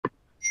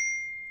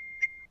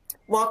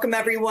Welcome,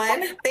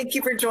 everyone. Thank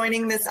you for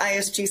joining this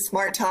ISG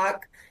Smart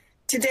Talk.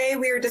 Today,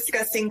 we are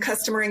discussing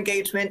customer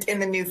engagement in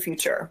the new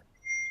future.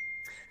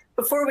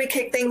 Before we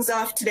kick things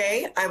off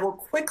today, I will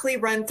quickly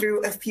run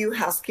through a few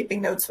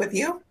housekeeping notes with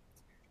you.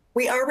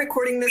 We are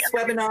recording this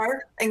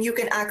webinar, and you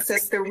can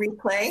access the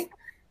replay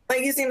by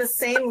using the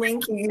same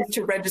link you used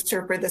to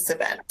register for this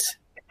event.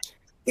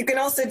 You can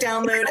also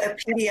download a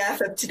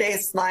PDF of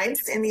today's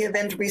slides in the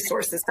event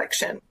resources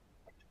section.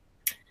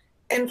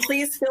 And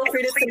please feel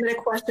free to submit a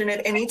question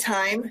at any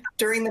time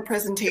during the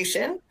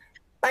presentation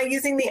by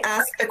using the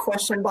Ask a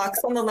Question box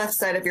on the left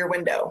side of your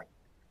window.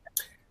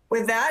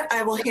 With that,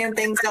 I will hand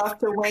things off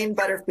to Wayne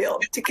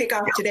Butterfield to kick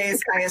off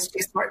today's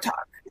ISG Smart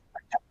Talk.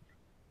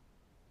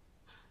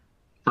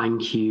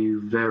 Thank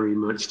you very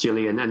much,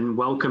 Gillian, and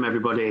welcome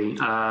everybody.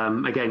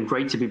 Again,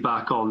 great to be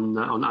back on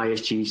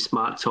ISG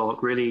Smart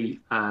Talk. Really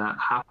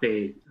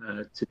happy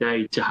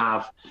today to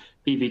have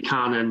PV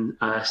Kannan,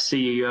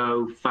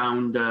 CEO,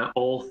 founder,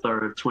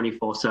 author of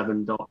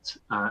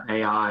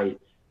 247.ai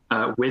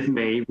with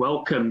me.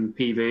 Welcome,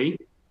 PV.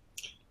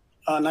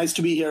 Nice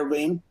to be here,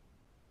 Wayne.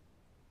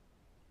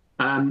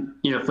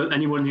 For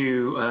anyone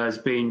who has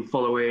been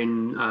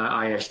following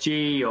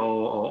ISG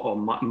or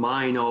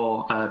mine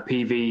or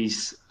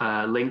PV's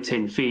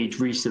LinkedIn feed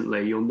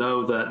recently, you'll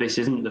know that this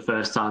isn't the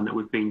first time that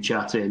we've been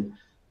chatting.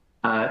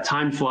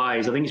 Time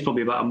flies. I think it's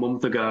probably about a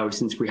month ago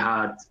since we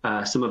had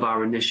some of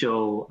our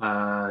initial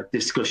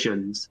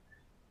discussions.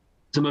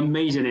 Some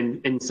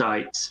amazing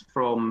insights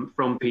from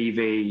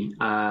PV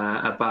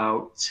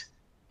about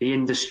the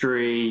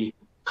industry,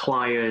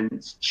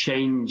 clients,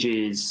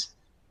 changes,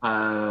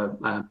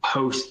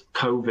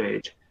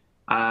 post-COVID,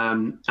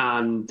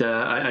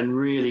 and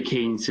really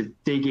keen to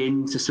dig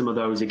into some of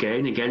those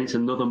again. Again, it's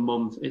another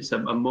month. It's a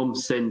month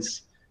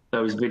since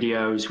those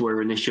videos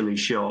were initially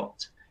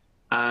shot,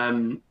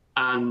 and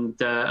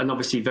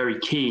obviously very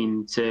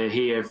keen to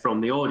hear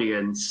from the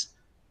audience.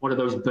 What are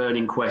those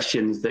burning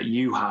questions that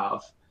you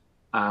have?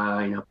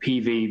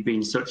 PV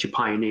being such a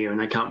pioneer,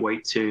 and I can't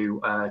wait to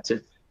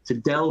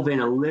delve in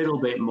a little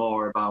bit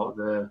more about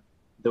the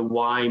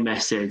why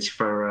message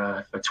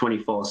for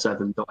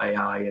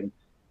 247.ai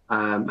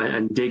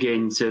and dig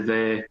into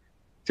the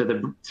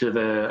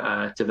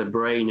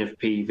brain of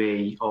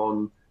PV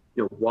on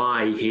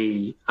why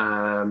he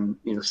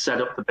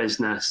set up the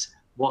business,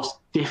 what's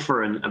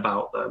different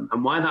about them,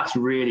 and why that's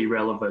really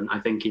relevant, I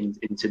think, in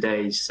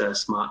today's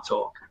Smart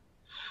Talk.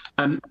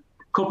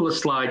 Couple of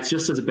slides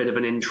just as a bit of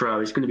an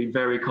intro. It's going to be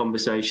very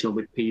conversational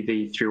with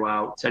PV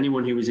throughout.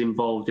 Anyone who was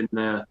involved in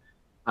the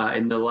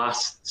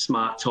last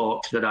Smart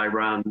Talks that I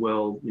ran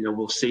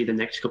will see the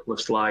next couple of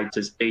slides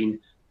as being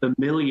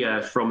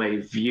familiar from a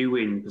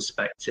viewing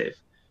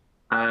perspective.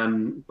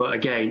 But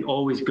again,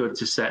 always good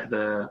to set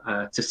the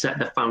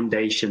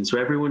foundation so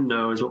everyone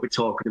knows what we're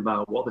talking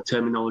about, what the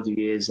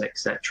terminology is,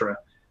 etc.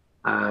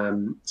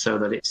 So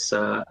that it's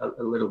a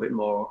little bit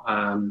more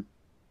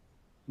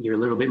you're a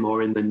little bit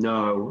more in the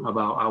know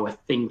about our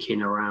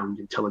thinking around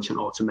intelligent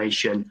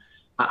automation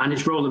and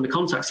its role in the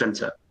contact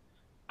center.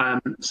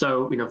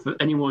 So, for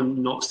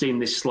anyone not seeing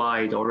this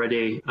slide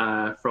already,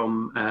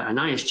 from an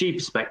ISG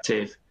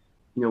perspective,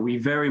 we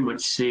very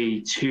much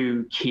see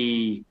two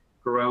key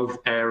growth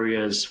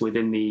areas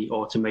within the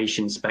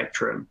automation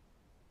spectrum.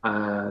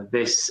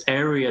 This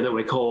area that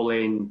we're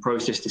calling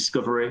process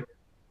discovery,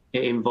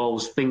 it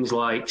involves things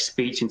like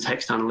speech and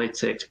text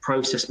analytics,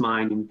 process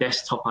mining,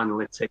 desktop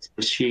analytics,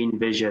 machine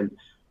vision.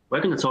 We're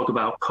going to talk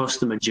about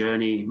customer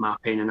journey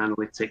mapping and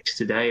analytics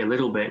today a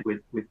little bit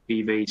with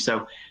PV.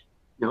 So,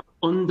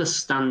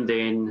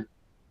 understanding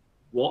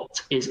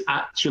what is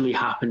actually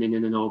happening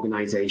in an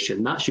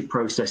organization, that's your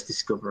process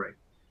discovery.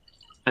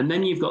 And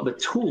then you've got the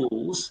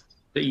tools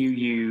that you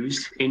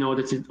use in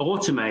order to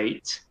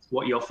automate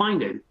what you're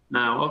finding.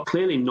 Now,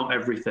 clearly not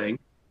everything,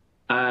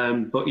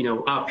 but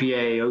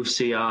RPA,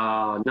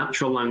 OCR,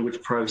 natural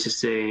language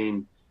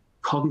processing,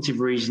 cognitive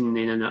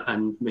reasoning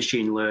and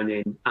machine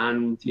learning,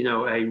 and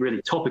a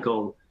really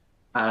topical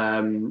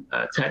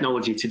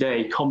technology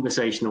today,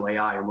 conversational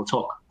AI, and we'll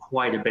talk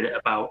quite a bit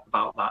about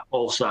that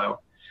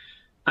also.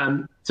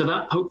 So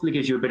that hopefully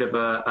gives you a bit of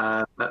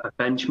a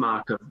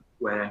benchmark of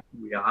where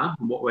we are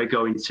and what we're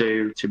going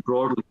to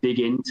broadly dig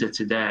into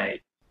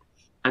today.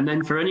 And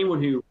then for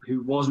anyone who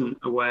wasn't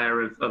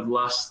aware of the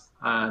last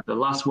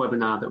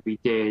webinar that we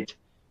did,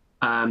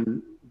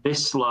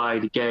 this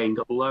slide again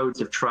got loads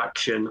of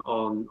traction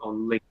on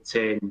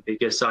LinkedIn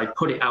because I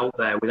put it out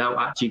there without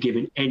actually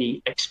giving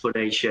any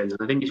explanation. And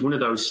I think it's one of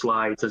those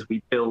slides as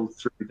we build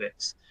through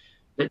this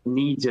that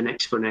needs an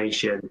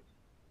explanation.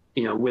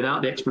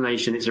 Without the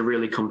explanation, it's a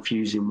really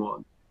confusing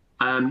one.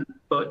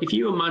 But if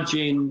you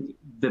imagine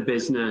the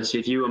business,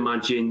 if you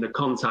imagine the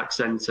contact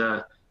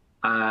center,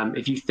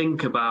 if you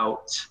think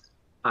about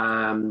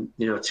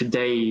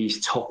today's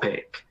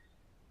topic,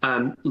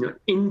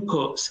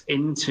 inputs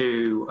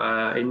into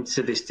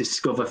this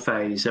discover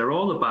phase are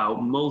all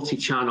about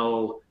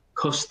multi-channel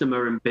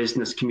customer and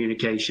business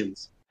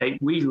communications.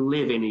 We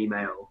live in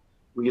email.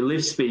 We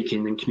live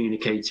speaking and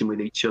communicating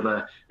with each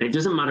other. And it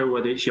doesn't matter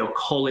whether it's your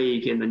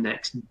colleague in the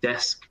next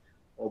desk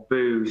or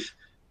booth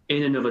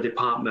in another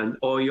department,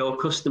 or your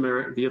customer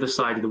at the other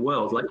side of the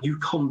world. Like, you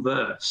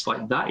converse.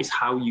 Like, that is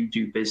how you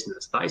do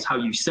business. That is how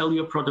you sell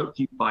your product,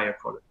 you buy a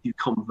product, you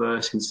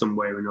converse in some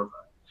way or another.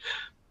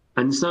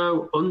 And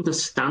so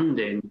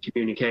understanding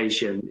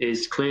communication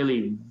is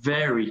clearly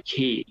very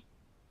key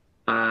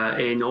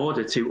in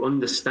order to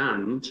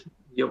understand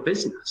your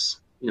business,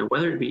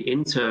 whether it be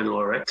internal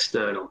or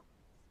external.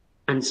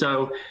 And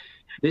so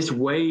this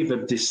wave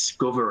of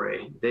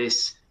discovery,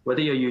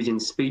 whether you're using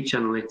speech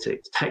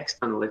analytics, text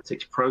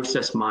analytics,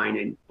 process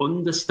mining,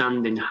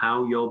 understanding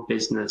how your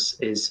business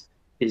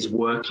is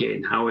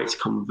working, how it's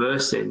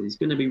conversing, is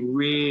going to be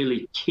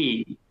really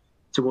key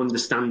to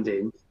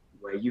understanding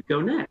where you go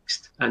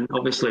next. And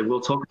obviously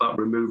we'll talk about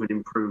remove and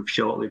improve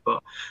shortly,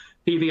 but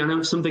PV, I know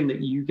it's something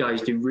that you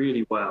guys do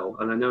really well,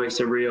 and I know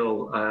it's a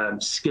real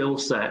skill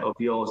set of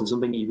yours and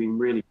something you've been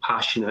really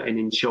passionate in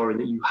ensuring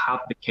that you have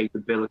the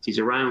capabilities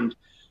around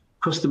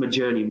customer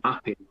journey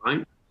mapping,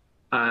 right?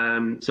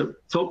 So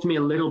talk to me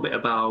a little bit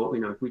about,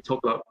 if we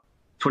talk about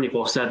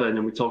 24/7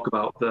 and we talk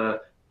about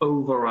the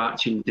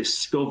overarching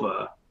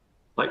discover,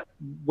 like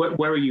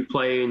where are you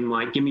playing?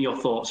 Like, give me your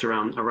thoughts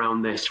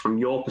around this from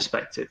your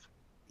perspective.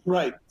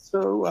 Right.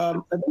 So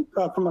I think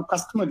from a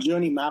customer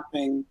journey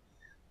mapping,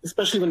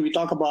 especially when we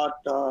talk about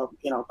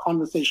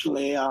conversational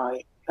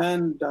AI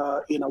and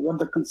what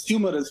the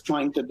consumer is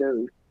trying to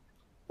do,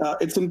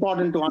 it's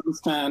important to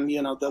understand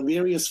the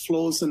various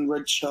flows in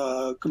which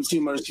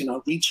consumers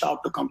reach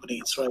out to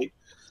companies, right?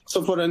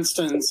 So for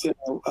instance,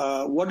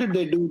 what did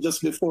they do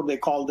just before they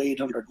called the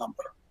 800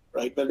 number,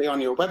 right? Were they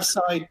on your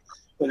website?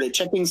 Were they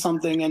checking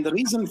something? And the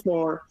reason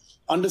for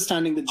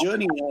understanding the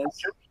journey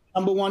is,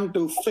 number one,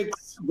 to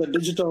fix the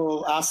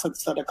digital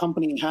assets that a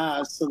company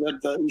has so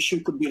that the issue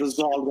could be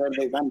resolved where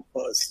they went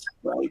first,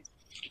 right?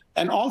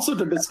 And also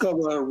to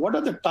discover what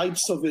are the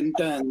types of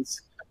intents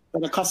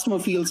that a customer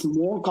feels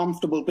more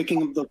comfortable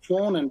picking up the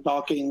phone and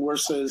talking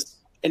versus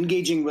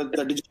engaging with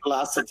the digital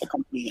assets a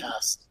company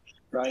has,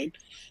 right?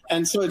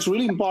 And so it's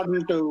really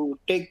important to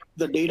take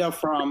the data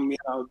from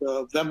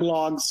the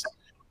weblogs,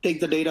 take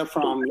the data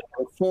from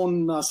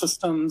phone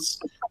systems,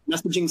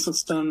 messaging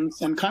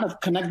systems, and kind of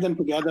connect them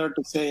together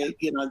to say,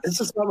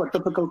 this is how a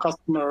typical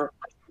customer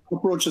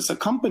approaches a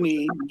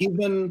company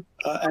given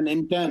an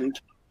intent,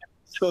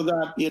 so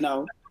that,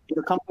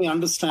 the company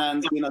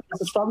understands,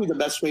 this is probably the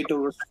best way to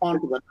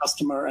respond to the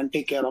customer and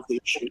take care of the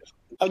issue.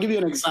 I'll give you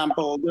an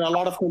example. There are a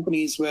lot of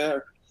companies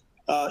where,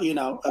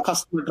 a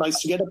customer tries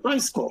to get a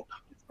price quote,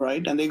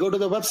 right? And they go to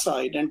the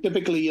website, and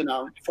typically,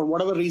 for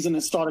whatever reason,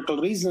 historical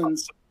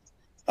reasons,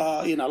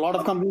 a lot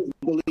of companies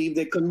believe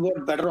they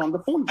convert better on the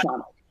phone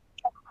channel,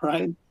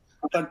 right?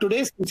 But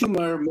today's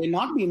consumer may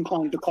not be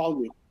inclined to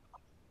call you,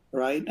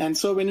 right? And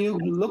so when you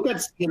look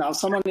at,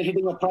 someone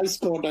hitting a price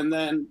quote and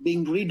then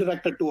being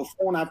redirected to a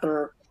phone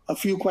after a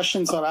few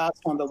questions are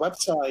asked on the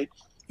website,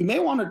 you may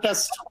want to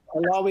test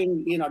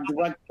allowing,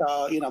 direct,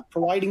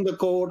 providing the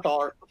quote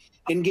or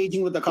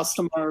engaging with the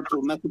customer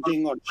through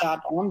messaging or chat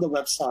on the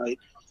website,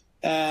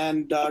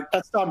 and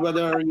test out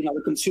whether,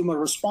 the consumer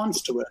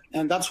responds to it.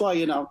 And that's why,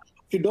 if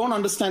you don't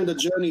understand the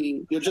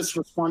journey, you're just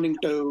responding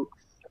to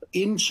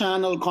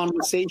in-channel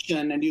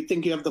conversation and you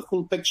think you have the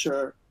full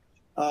picture.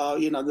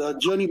 The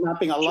journey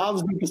mapping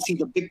allows you to see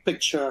the big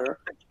picture,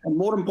 and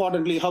more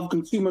importantly, how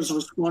consumers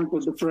respond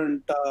to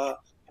different,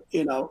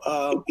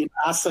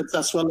 assets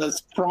as well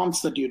as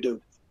prompts that you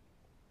do.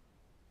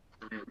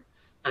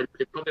 And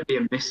it'd probably be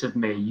a miss of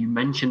me. You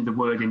mentioned the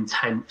word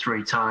intent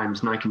 3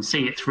 times, and I can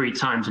see it 3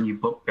 times in your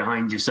book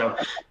behind you. So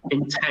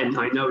intent,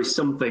 I know, is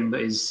something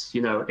that is,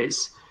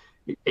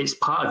 it's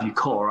part of your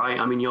core, right?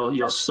 I mean,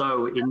 you're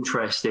so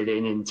interested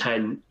in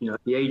intent.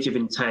 The Age of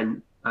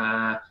Intent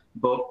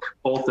book,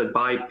 authored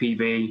by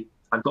PV.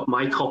 I've got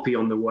my copy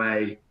on the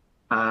way.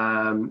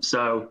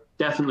 So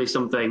definitely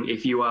something,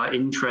 if you are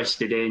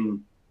interested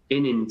in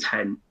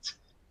intent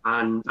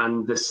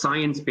and the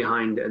science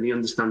behind it and the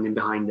understanding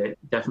behind it,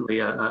 definitely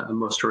a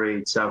must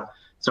read. So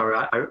sorry,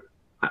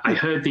 I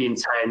heard the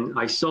intent,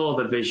 I saw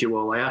the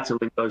visual, I had to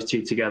link those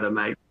 2 together,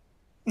 mate.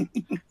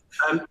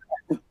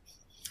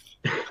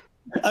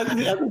 I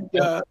think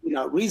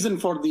reason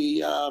for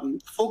the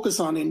focus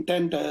on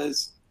intent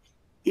is,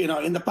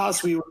 in the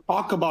past we would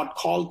talk about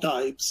call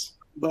types,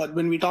 but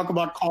when we talk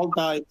about call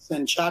types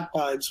and chat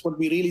types, what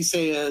we really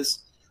say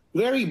is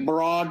very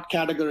broad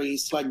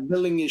categories like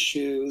billing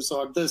issues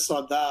or this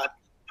or that.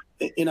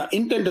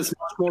 Intent is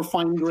much more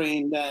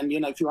fine-grained, and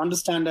if you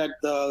understand at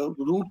the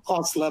root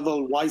cause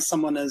level why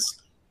someone is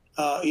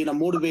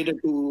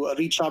motivated to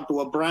reach out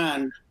to a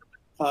brand,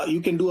 you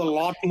can do a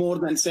lot more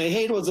than say,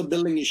 hey, it was a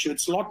billing issue.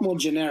 It's a lot more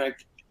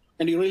generic,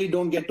 and you really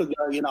don't get to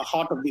the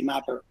heart of the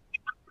matter.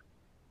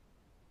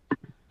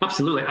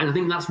 Absolutely. And I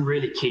think that's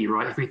really key,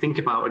 right? If we think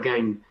about,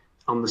 again,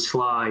 on the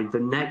slide, the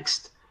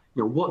next,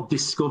 what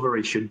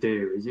discovery should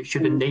do is it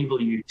should enable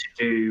you to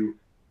do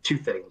 2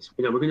 things.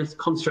 We're going to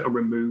concentrate on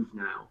remove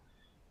now.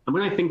 And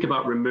when I think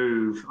about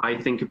remove, I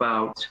think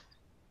about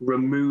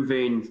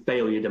removing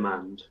failure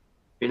demand.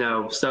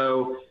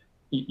 So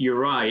you're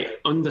right.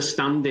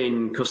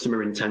 Understanding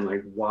customer intent,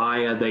 like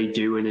why are they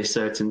doing a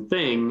certain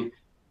thing?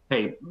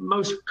 Hey,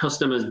 most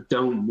customers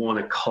don't want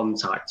to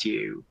contact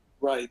you.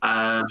 Right.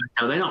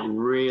 They're not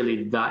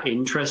really that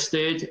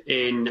interested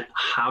in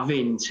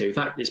having to. In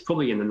fact, it's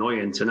probably an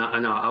annoyance, and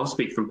I'll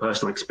speak from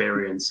personal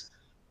experience.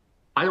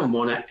 I don't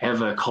want to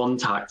ever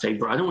contact I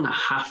don't want to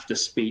have to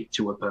speak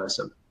to a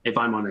person, if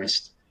I'm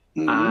honest.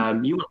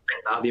 Mm-hmm. You might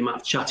think that the amount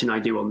of chatting I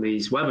do on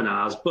these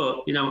webinars,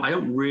 but I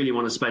don't really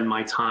want to spend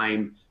my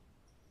time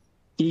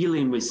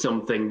dealing with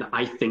something that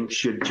I think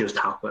should just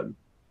happen.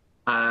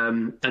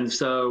 And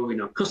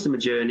so, customer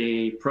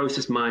journey,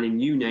 process mining,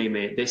 you name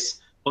it, this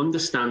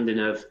understanding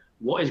of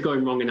what is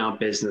going wrong in our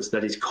business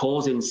that is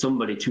causing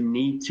somebody to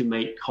need to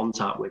make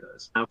contact with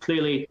us. Now,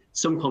 clearly,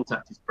 some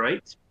contact is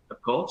great,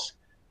 of course.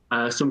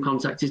 Some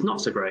contact is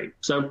not so great.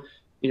 So,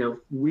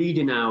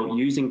 reading out,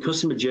 using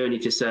customer journey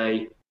to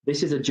say,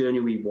 this is a journey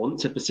we want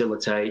to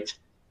facilitate.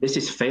 This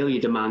is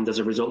failure demand as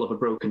a result of a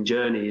broken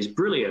journey is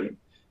brilliant.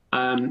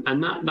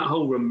 And that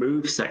whole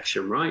remove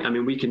section, right? I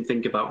mean, we can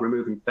think about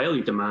removing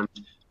failure demand,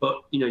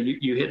 but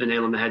you hit the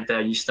nail on the head there.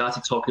 You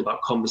started talking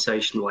about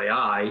conversational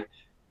AI.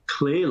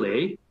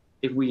 Clearly,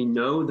 if we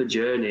know the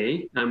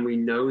journey and we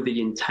know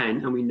the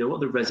intent and we know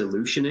what the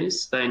resolution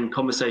is, then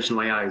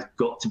conversational AI has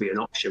got to be an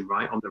option,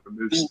 right, on the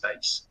remove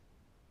space.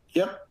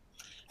 Yep.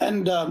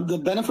 And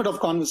the benefit of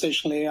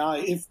conversational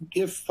AI,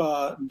 if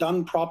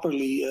done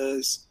properly,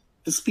 is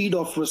the speed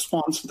of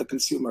response for the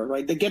consumer,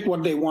 right? They get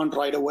what they want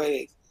right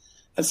away,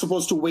 as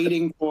opposed to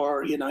waiting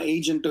for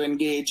agent to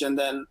engage and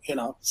then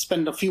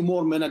spend a few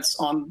more minutes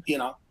on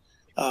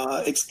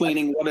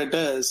explaining what it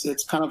is.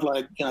 It's kind of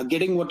like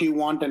getting what you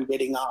want and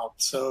getting out.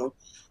 So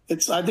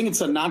I think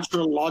it's a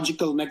natural,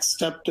 logical next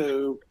step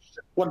to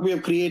what we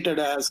have created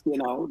as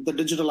the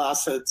digital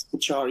assets,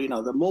 which are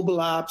the mobile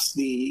apps,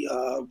 the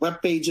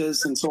web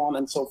pages, and so on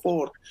and so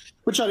forth,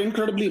 which are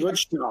incredibly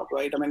rich now,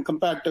 right? I mean,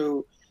 compared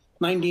to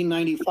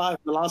 1995,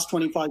 the last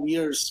 25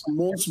 years,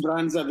 most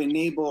brands have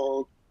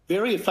enabled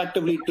very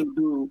effectively to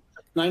do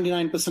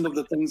 99% of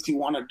the things you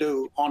want to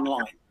do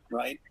online,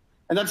 right?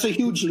 And that's a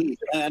huge leap.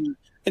 And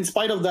in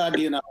spite of that,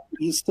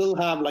 you still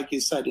have, like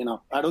you said,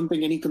 I don't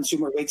think any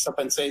consumer wakes up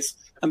and says,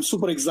 I'm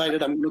super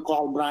excited, I'm going to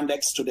call brand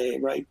X today,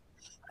 right?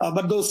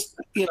 But those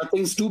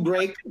things do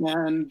break,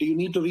 and you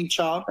need to reach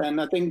out. And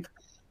I think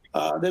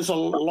there's a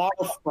lot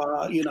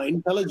of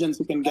intelligence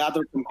you can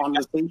gather from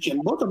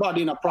conversation, both about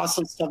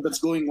process stuff that's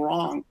going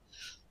wrong,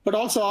 but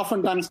also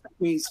oftentimes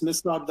companies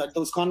miss out that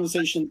those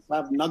conversations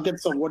have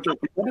nuggets of what your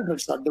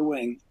competitors are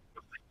doing,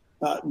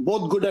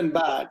 both good and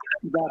bad,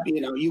 that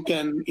you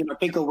can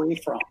take away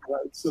from,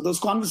 right? So those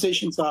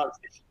conversations are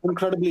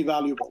incredibly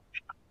valuable.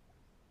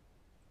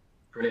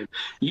 Brilliant.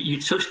 You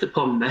touched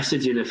upon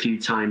messaging a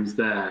few times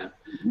there,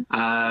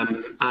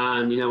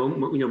 and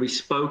we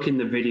spoke in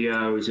the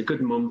videos a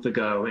good month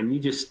ago, and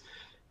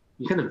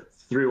you kind of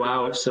threw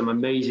out some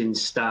amazing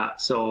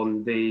stats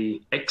on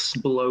the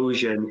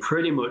explosion,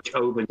 pretty much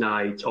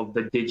overnight, of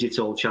the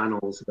digital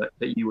channels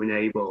that you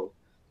enable.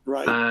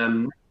 Right.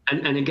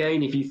 And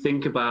again, if you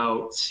think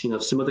about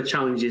some of the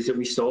challenges that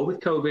we saw with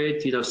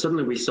COVID,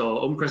 suddenly we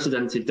saw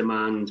unprecedented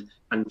demand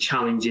and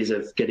challenges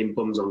of getting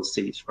bums on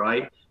seats,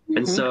 right? Mm-hmm.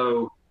 And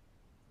so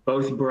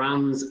both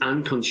brands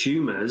and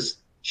consumers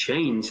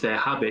changed their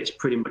habits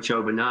pretty much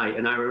overnight.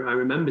 And I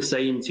remember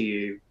saying to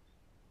you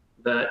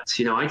that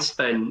I'd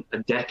spent a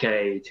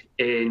decade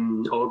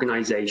in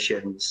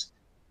organizations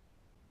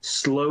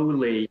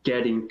slowly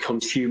getting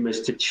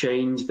consumers to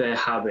change their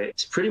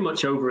habits, pretty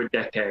much over a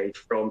decade,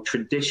 from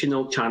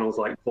traditional channels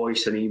like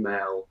voice and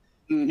email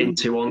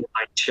into online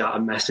chat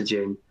and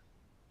messaging.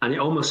 And it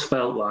almost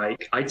felt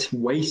like I'd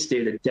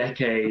wasted a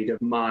decade of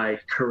my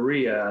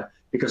career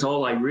because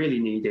all I really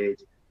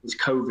needed was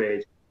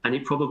COVID. And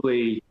it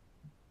probably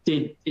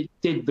did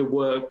the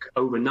work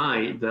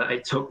overnight that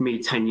it took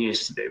me 10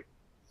 years to do.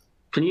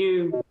 Can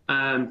you,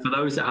 for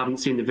those that haven't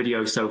seen the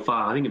video so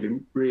far, I think it'd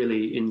be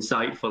really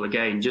insightful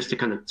again, just to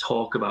kind of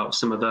talk about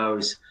some of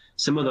those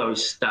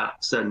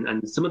stats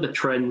and some of the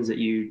trends that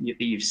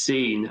you've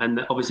seen, and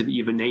that obviously that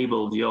you've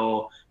enabled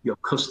your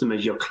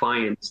customers, your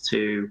clients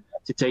to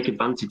take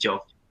advantage of.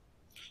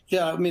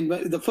 Yeah, I mean,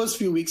 the first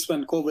few weeks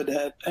when COVID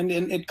hit, and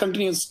it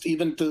continues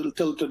even till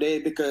today,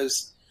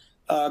 because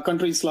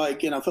countries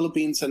like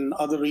Philippines and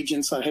other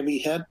regions are heavy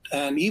hit,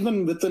 and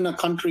even within a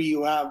country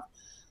you have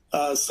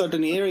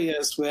certain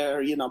areas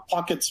where,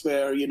 pockets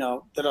where,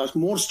 there are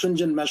more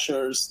stringent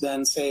measures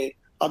than, say,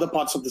 other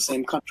parts of the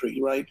same country,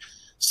 right?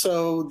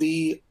 So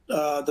the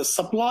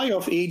supply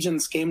of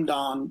agents came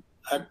down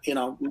at,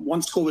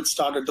 once COVID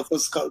started, the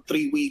first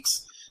 3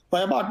 weeks,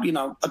 by about,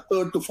 a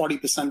third to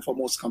 40% for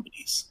most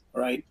companies,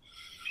 right?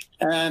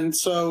 And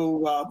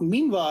so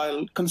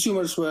meanwhile,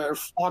 consumers were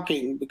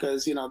flocking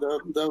because,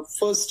 the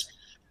first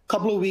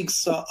couple of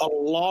weeks, a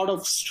lot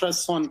of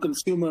stress on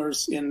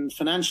consumers in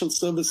financial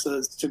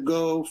services to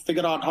go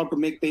figure out how to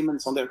make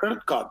payments on their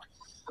credit card.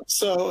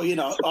 So,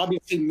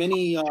 obviously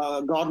many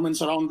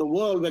governments around the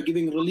world were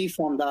giving relief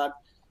on that.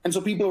 And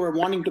so people were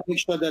wanting to make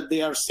sure that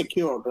they are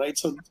secured, right?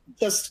 So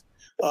just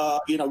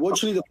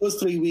virtually the first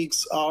 3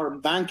 weeks, our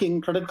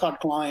banking credit card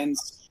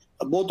clients,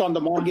 both on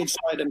the mortgage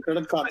side and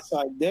credit card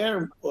side,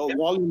 their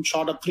volume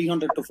shot up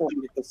 300 to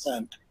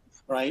 400%,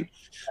 right?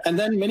 And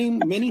then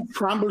many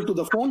scrambled to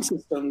the phone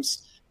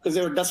systems because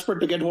they were desperate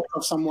to get hold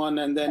of someone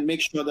and then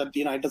make sure that,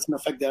 it doesn't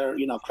affect their,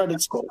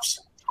 credit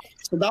scores.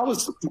 So that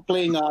was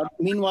playing out.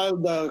 Meanwhile,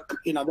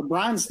 the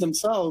brands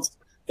themselves,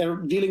 they're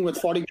dealing with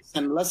 40%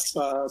 less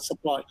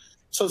supply.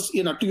 So,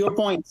 to your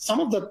point, some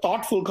of the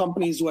thoughtful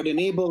companies who had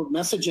enabled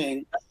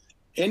messaging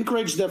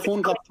encouraged their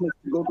phone customers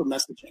to go to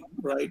messaging,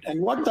 right? And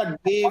what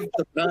that gave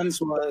the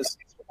brands was,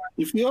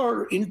 if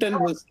your intent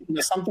was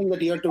something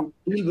that you had to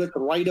deal with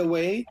right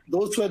away,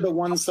 those were the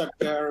ones that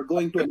were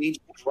going to an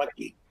agent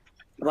directly,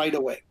 right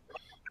away,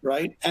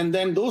 right? And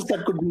then those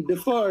that could be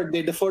deferred,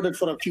 they deferred it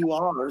for a few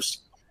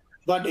hours,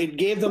 but it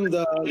gave them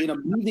the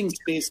breathing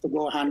space to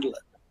go handle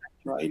it,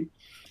 right?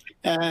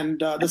 And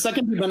the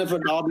secondary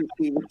benefit,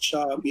 obviously, which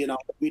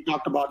we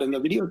talked about in the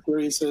video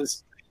series,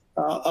 is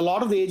a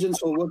lot of the agents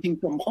who are working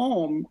from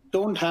home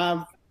don't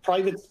have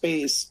private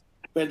space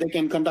where they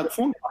can conduct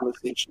phone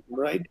conversation,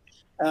 right?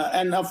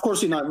 And of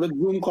course, with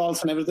Zoom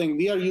calls and everything,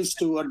 we are used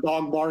to a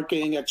dog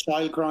barking, a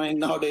child crying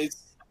nowadays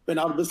when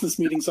our business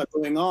meetings are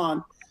going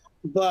on.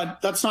 But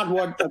that's not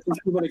what a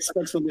consumer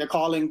expects when they're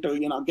calling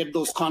to, get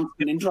those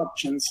constant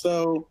interruptions.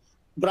 So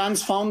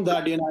brands found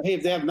that, hey,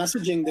 if they have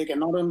messaging, they can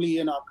not only,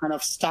 kind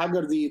of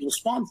stagger the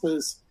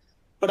responses,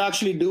 but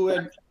actually do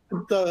it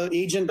with the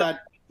agent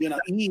at,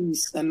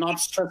 ease and not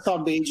stress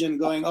out the agent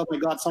going, oh my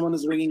God, someone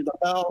is ringing the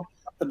bell,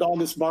 the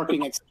dog is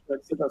barking, etc.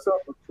 So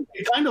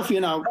it kind of,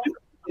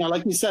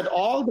 like you said,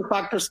 all the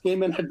factors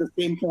came in at the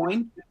same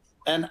point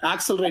and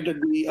accelerated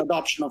the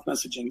adoption of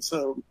messaging.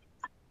 So.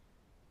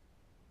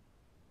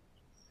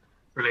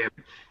 Brilliant.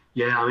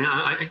 Yeah, I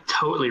mean, it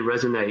totally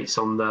resonates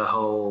on the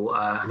whole.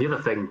 And the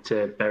other thing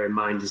to bear in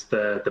mind is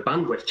the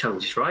bandwidth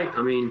challenges, right?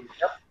 I mean,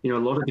 a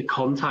lot of the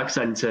contact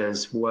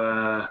centers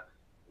were,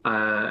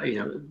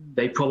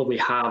 they probably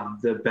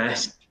have the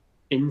best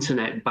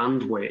internet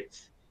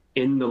bandwidth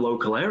in the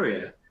local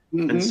area.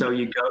 Mm-hmm. And so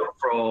you go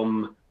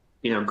from,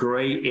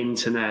 great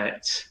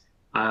internet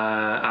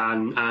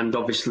and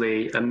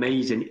obviously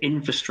amazing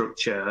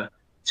infrastructure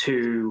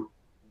to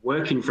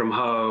working from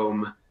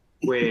home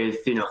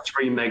with 3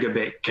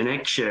 megabit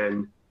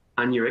connection,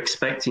 and you're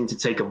expecting to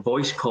take a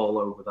voice call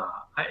over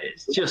that.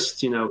 It's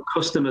just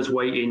customers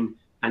waiting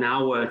an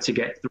hour to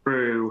get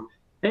through.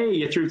 Hey,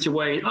 you're through to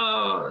Wayne.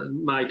 Oh,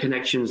 my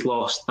connection's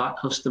lost. That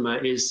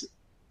customer is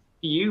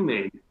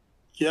fuming.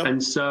 Yep.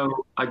 And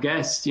so I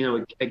guess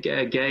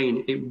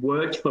again, it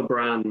worked for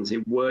brands,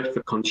 it worked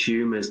for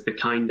consumers. The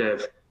kind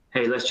of,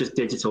 hey, let's just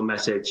digital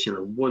message.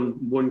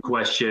 One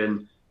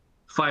question.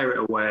 Fire it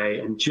away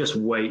and just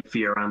wait for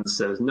your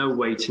answers. No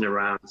waiting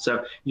around.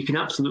 So you can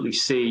absolutely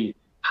see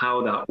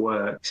how that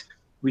works.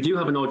 We do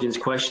have an audience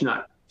question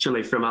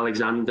actually from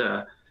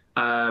Alexander.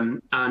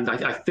 And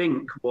I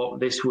think what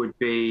this would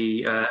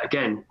be,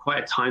 again,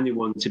 quite a timely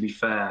one, to be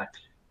fair.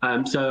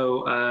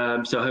 So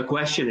her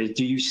question is,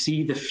 do you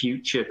see the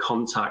future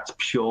contact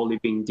purely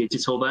being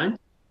digital then?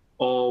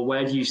 Or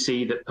where do you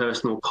see that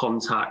personal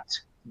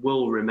contact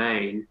will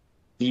remain?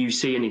 Do you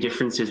see any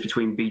differences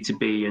between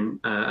B2B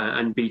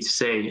and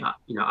B2C?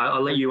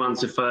 I'll let you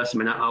answer first. I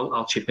mean,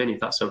 I'll chip in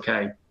if that's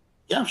okay.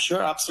 Yeah,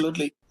 sure,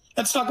 absolutely.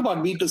 Let's talk about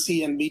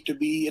B2C and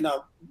B2B.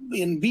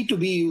 In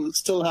B2B, you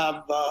still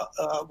have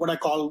what I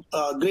call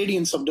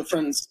gradients of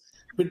difference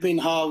between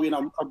how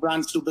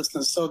brands do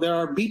business. So there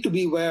are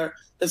B2B where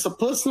there's a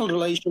personal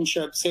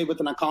relationship, say with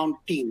an account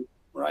team,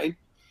 right?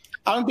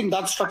 I don't think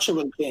that structure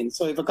will change.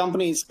 So if a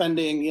company is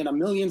spending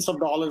millions of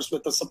dollars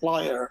with a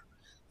supplier,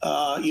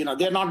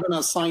 they're not going to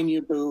assign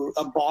you to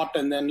a bot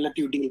and then let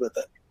you deal with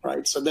it,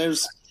 right? So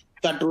there's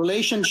that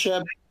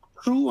relationship,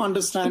 true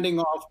understanding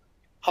of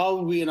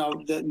how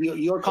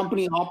your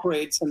company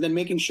operates, and then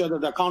making sure that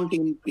the account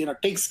team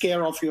takes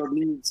care of your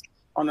needs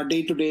on a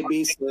day-to-day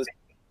basis.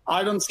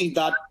 I don't see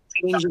that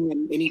changing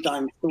in any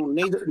time soon.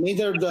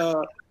 Neither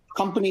the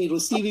company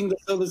receiving the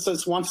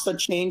services wants that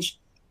change,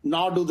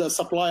 nor do the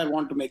supplier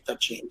want to make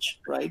that change,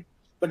 right?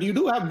 But you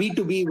do have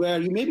B2B where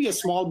you may be a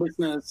small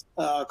business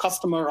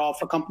customer of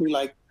a company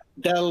like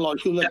Dell or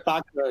Hewlett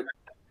Packard,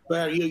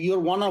 where you're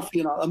one of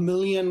 1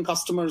 million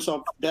customers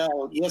of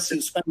Dell. Yes,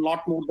 you spend a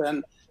lot more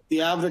than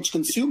the average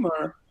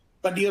consumer,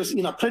 but you're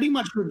pretty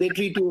much they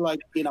treat you like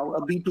a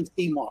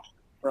B2C model,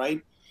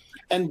 right?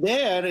 And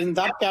there in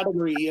that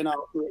category,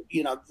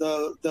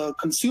 the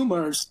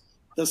consumers,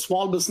 the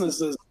small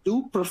businesses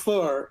do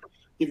prefer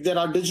if there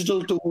are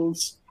digital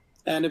tools.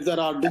 And if there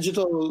are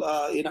digital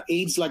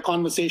aids like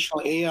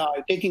conversational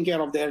AI taking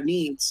care of their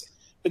needs,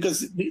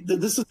 because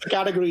this is a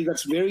category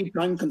that's very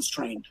time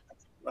constrained,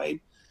 right?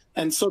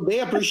 And so they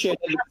appreciate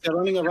it. They're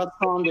running a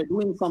restaurant, they're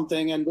doing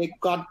something, and they've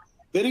got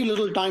very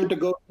little time to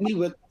go deal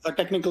with a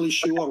technical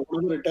issue or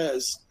whatever it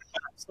is.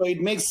 So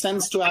it makes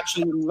sense to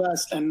actually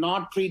invest and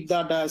not treat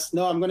that as,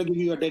 no, I'm going to give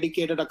you a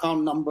dedicated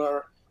account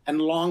number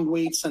and long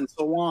waits and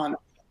so on.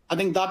 I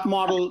think that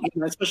model,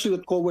 especially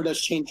with COVID, has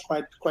changed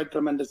quite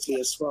tremendously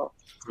as well.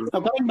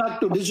 Now, coming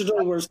back to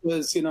digital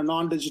versus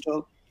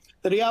non-digital,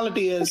 the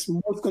reality is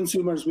most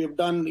consumers, we have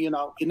done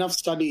enough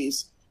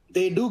studies,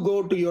 they do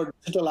go to your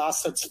digital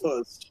assets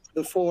first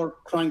before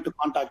trying to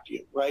contact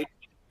you, right?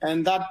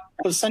 And that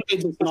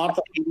percentage is north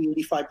of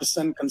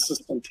 80-85%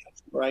 consistently,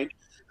 right?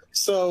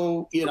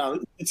 So,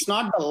 it's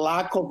not the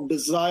lack of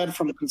desire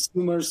from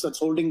consumers that's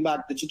holding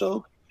back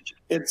digital.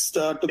 It's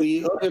to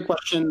the earlier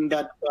question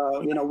that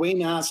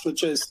Wayne asked,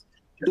 which is,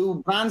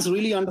 do brands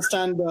really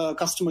understand the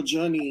customer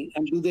journey,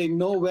 and do they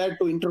know where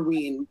to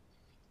intervene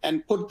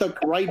and put the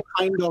right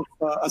kind of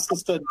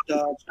assisted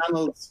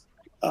channels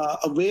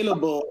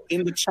available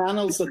in the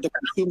channels that the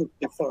consumer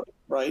prefer,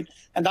 right?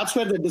 And that's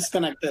where the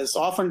disconnect is.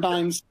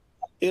 Oftentimes,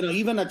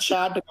 even a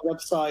chat on a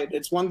website,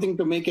 it's one thing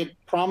to make it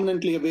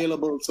prominently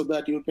available so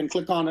that you can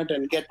click on it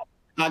and get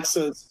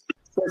access,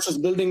 versus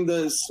building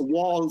this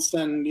walls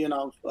and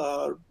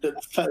the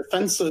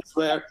fences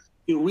where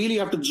you really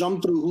have to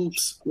jump through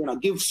hoops,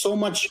 give so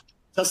much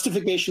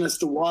justification as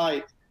to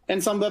why.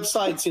 And some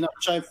websites,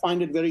 which I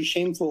find it very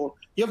shameful,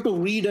 you have to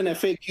read an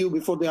FAQ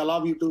before they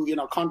allow you to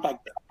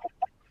contact them,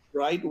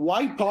 right?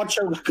 Why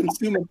torture the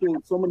consumer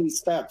through so many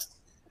steps?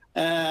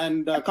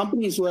 And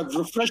companies who have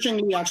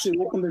refreshingly actually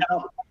opened it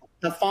up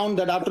have found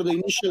that after the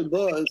initial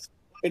buzz,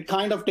 it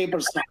kind of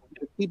tapers down.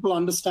 If people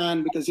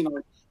understand, because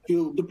if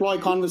you deploy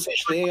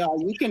conversational AI,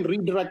 you can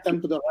redirect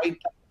them to the right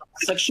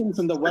sections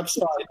in the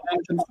website,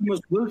 and consumers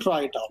will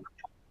try it out.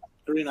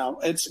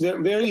 It's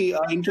very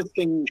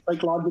interesting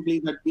psychologically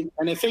that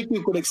an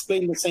FAQ could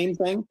explain the same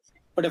thing,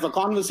 but if a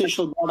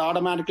conversational bot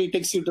automatically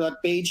takes you to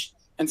that page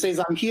and says,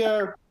 "I'm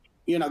here,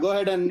 go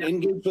ahead and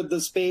engage with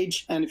this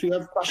page, and if you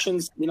have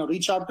questions,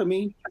 reach out to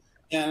me,"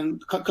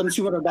 and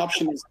consumer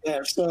adoption is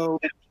there. So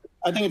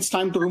I think it's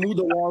time to remove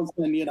the walls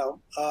and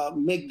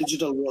make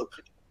digital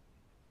work.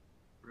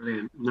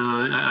 Brilliant. No,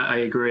 I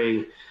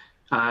agree.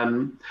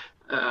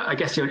 I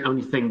guess the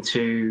only thing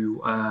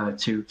to add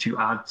to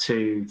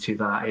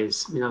that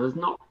is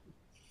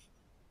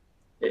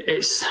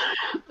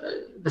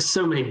there's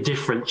so many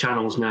different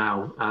channels now,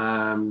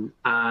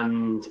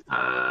 and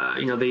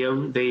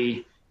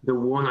the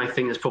one I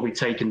think that's probably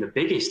taken the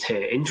biggest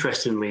hit,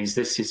 interestingly,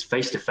 is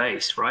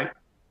face-to-face, right?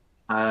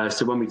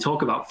 So when we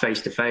talk about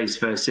face-to-face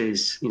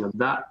versus,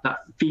 that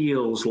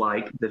feels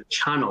like the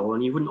channel,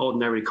 and you wouldn't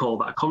ordinarily call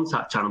that a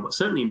contact channel, but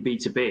certainly in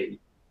B2B,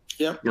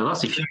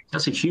 that's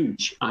a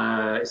huge,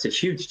 it's a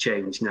huge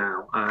change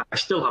now. I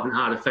still haven't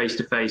had a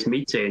face-to-face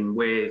meeting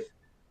with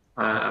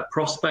a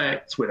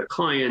prospect, with a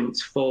client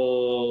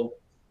for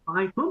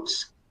 5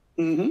 months.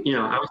 I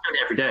was doing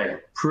it every day,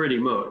 pretty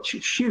much.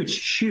 Huge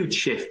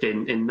shift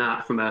in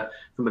that from a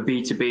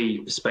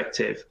B2B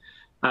perspective.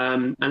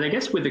 And I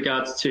guess with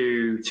regards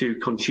to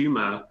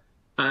consumer,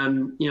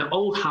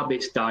 old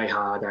habits die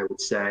hard, I would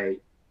say.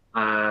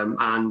 And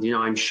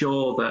I'm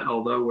sure that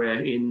although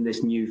we're in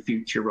this new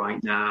future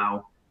right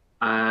now,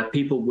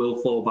 people will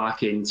fall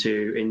back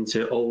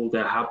into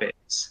older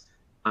habits.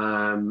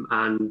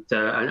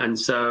 And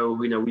so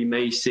we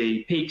may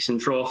see peaks and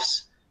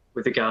troughs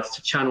with regards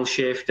to channel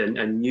shift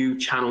and new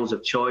channels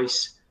of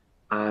choice.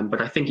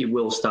 But I think it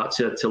will start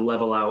to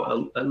level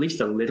out at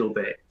least a little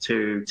bit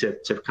to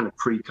kind of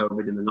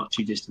pre-COVID in the not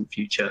too distant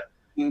future.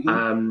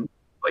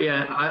 But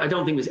yeah, I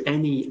don't think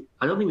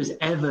there's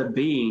ever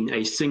been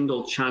a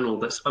single channel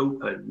that's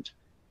opened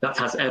that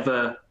has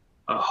ever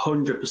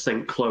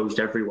 100% closed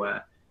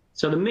everywhere.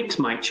 So the mix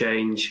might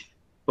change,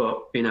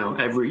 but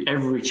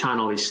every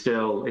channel is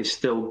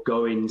still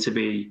going to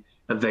be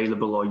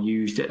available or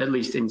used, at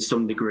least in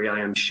some degree, I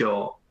am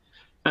sure.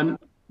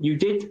 You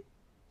did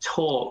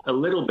talk a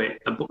little bit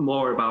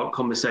more about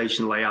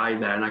conversational AI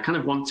there, and I kind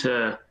of want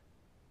to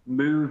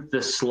move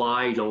the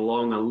slide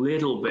along a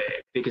little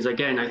bit, because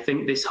again, I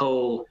think this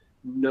whole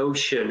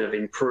notion of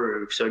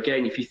improve. So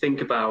again, if you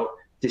think about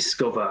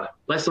discover,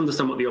 let's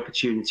understand what the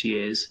opportunity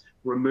is,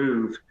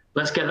 remove,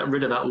 let's get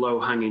rid of that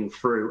low-hanging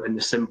fruit and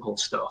the simple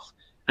stuff,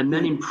 and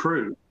then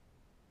improve.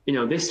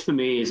 This for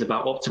me is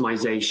about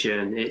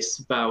optimization. It's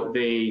about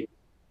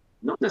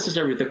not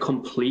necessarily the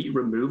complete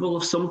removal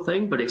of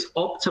something, but it's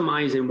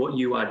optimizing what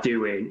you are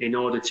doing in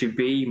order to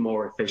be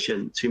more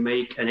efficient, to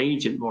make an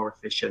agent more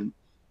efficient.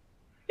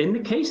 In the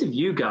case of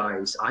you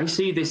guys, I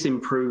see this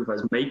improve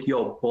as make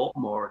your bot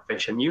more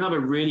efficient. You have a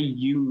really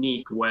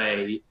unique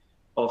way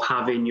of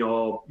having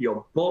your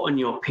bot and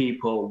your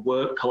people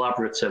work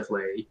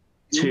collaboratively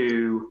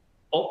to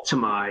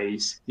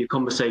optimize your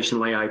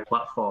conversational AI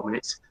platform.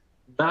 And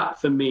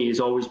that for me has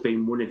always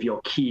been one of your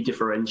key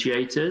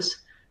differentiators.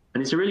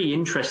 And it's a really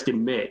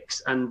interesting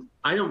mix. And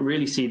I don't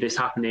really see this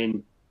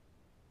happening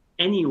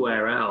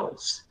anywhere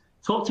else.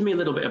 Talk to me a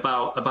little bit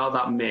about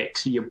that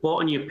mix, your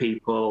bot and your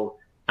people,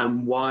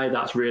 and why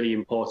that's really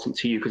important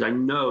to you. Because I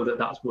know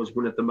that was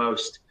one of the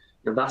most,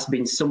 that's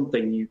been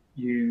something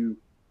you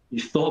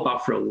thought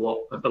about for a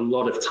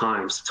lot of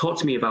times. Talk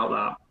to me about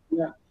that.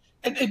 Yeah,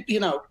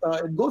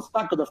 it goes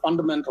back to the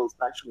fundamentals,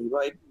 actually,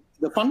 right?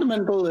 The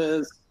fundamental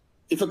is,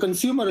 if a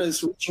consumer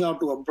is reaching out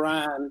to a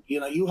brand,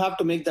 you have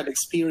to make that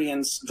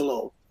experience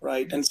glow,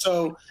 right? And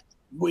so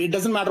it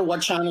doesn't matter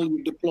what channel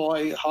you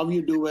deploy, how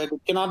you do it.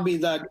 It cannot be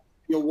that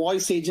your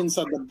voice agents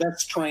are the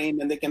best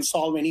trained and they can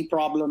solve any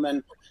problem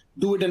and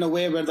do it in a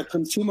way where the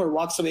consumer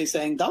walks away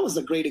saying, that was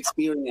a great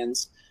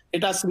experience.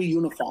 It has to be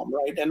uniform,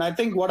 right? And I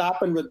think what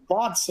happened with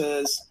bots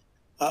is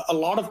a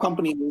lot of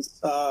companies,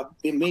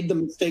 they made the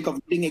mistake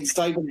of getting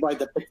excited by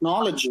the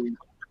technology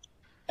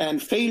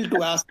and failed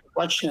to ask the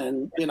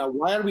question,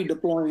 why are we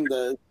deploying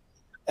this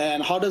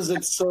and how does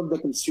it serve the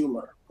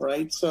consumer,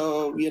 right?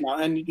 So,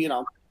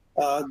 the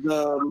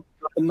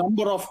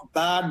number of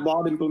bad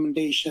bot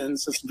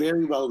implementations is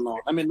very well known.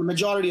 I mean, the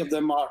majority of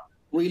them are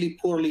really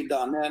poorly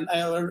done. And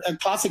a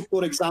classic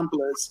poor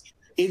example is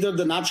either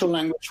the natural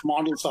language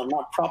models are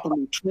not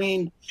properly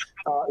trained,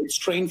 it's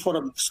trained for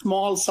a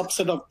small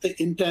subset of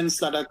the intents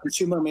that a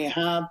consumer may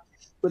have.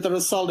 With the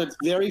result, it's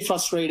very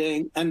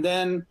frustrating. And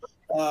then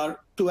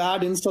to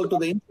add insult to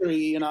the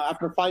injury,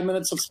 after 5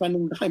 minutes of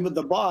spending time with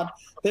the bot,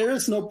 there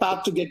is no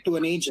path to get to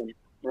an agent,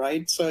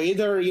 right? So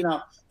either,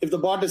 if the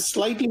bot is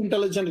slightly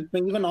intelligent, it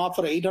may even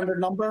offer an 800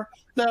 number.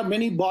 There are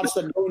many bots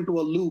that go into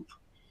a loop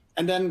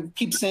and then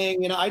keep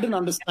saying, I didn't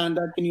understand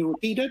that. Can you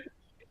repeat it?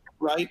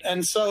 Right.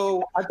 And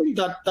so I think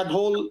that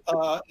whole,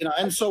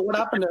 and so what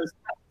happened is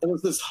there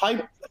was this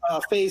hype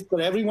phase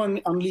where everyone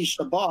unleashed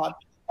a bot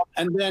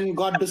and then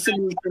got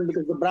disillusioned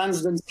because the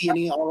brands didn't see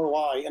any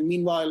ROI. And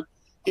meanwhile,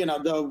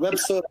 the web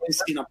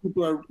service,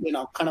 people are,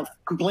 kind of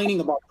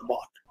complaining about the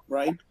bot.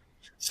 Right.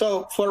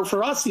 So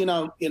for us,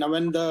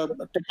 when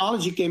the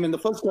technology came in, the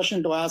first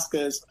question to ask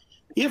is,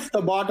 if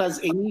the bot has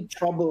any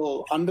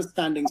trouble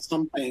understanding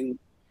something,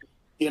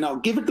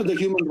 give it to the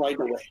human right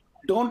away.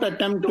 Don't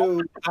attempt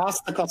to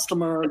ask the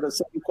customer the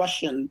same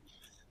question,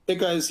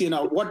 because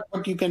what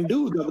you can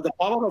do, the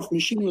power of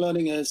machine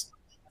learning is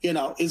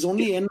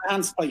only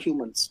enhanced by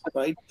humans,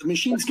 right? The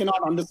machines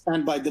cannot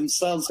understand by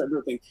themselves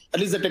everything. At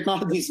least the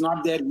technology is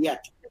not there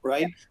yet,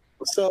 right?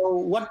 So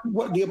what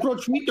the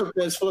approach we took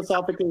is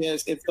philosophically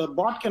is, if the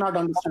bot cannot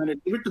understand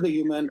it, give it to the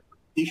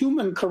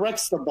human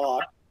corrects the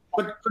bot,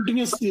 but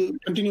continues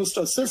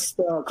to assist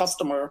the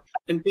customer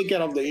and take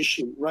care of the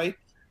issue, right?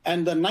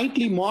 And the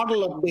nightly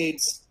model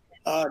updates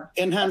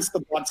enhance the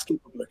bot's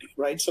capability,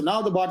 right? So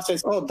now the bot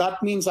says, oh,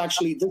 that means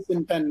actually this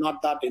intent,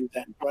 not that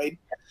intent, right?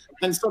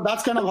 And so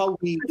that's kind of how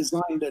we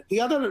designed it. The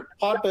other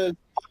part is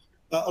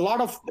a lot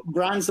of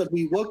brands that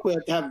we work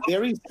with have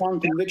very strong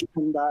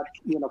conviction that,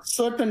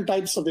 certain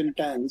types of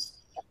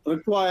intents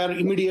require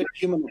immediate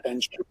human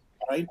attention,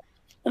 right?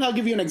 And I'll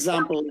give you an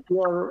example. If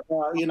you're,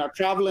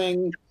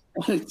 traveling,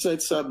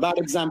 it's a bad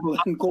example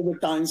in COVID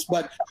times,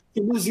 but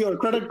you lose your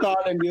credit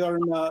card and you're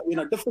in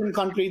a different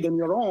country than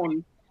your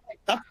own,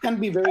 that can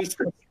be very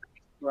stressful,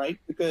 right?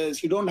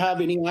 Because you don't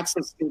have any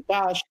access to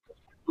cash.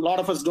 A lot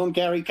of us don't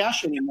carry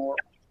cash anymore.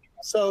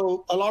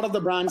 So a lot of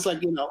the brands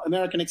like,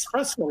 American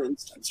Express, for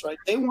instance, right?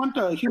 They want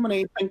a human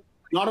agent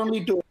not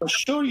only to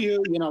assure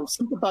you,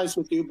 sympathize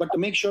with you, but to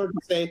make sure to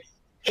say,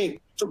 hey,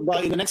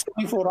 by the next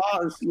 24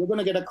 hours, you're going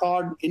to get a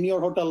card in your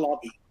hotel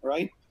lobby,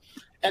 right?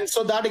 And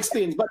so that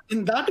experience, but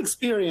in that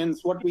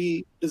experience, what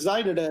we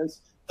decided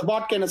is the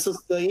bot can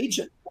assist the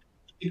agent.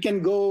 It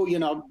can go,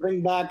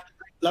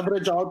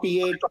 leverage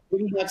RPA to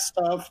bring back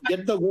stuff,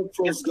 get the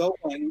workflows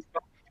going.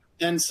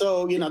 And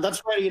so, that's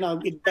where,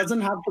 it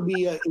doesn't have to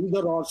be an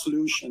either or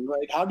solution,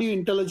 right? How do you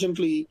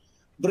intelligently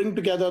bring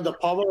together the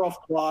power of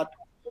bot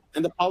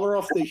and the power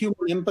of the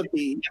human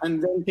empathy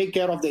and then take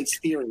care of the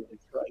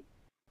experience, right?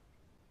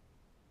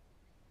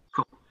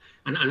 Cool.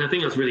 And I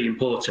think that's really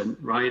important,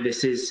 right?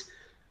 This is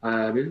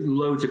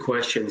loads of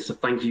questions. So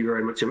thank you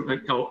very much,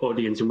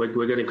 audience. And we're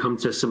going to come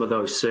to some of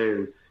those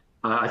soon.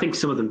 I think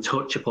some of them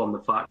touch upon the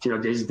fact,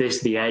 is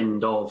this the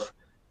end of,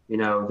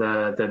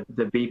 the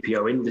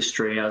BPO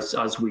industry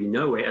as we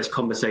know it, as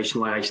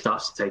conversational AI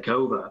starts to take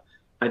over?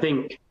 I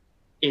think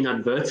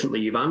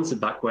inadvertently you've answered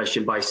that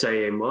question by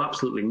saying, well,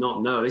 absolutely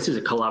not. No, this is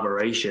a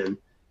collaboration.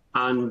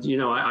 And,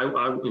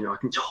 I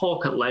can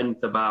talk at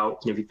length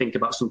about, if you think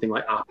about something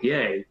like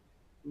RPA,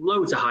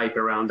 loads of hype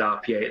around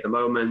RPA at the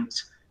moment.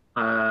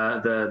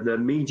 The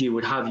media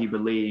would have you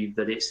believe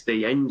that it's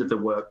the end of the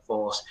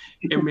workforce.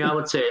 In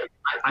reality,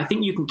 I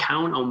think you can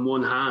count on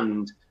one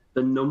hand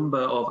the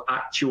number of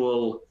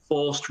actual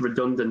forced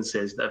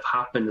redundancies that have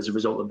happened as a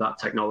result of that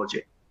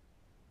technology.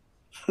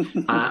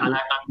 And I'm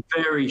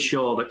very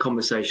sure that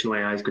conversational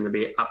AI is going to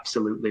be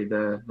absolutely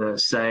the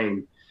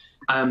same.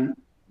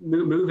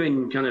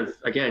 Moving kind of,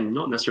 again,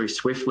 not necessarily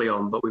swiftly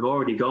on, but we've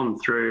already gone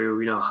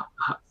through,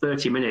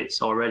 30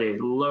 minutes already,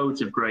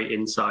 loads of great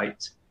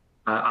insight.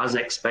 As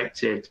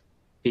expected,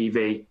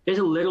 PV. Here's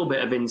a little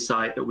bit of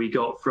insight that we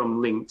got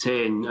from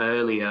LinkedIn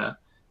earlier.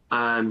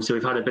 So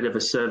we've had a bit of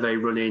a survey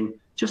running,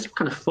 just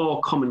kind of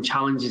 4 common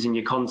challenges in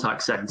your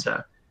contact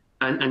center.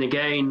 And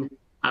again,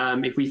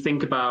 if we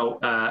think about,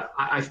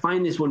 I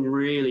find this one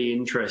really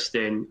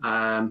interesting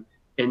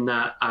in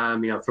that,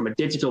 from a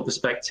digital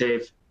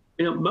perspective,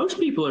 most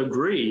people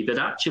agree that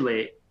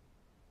actually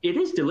it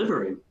is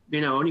delivering.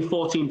 Only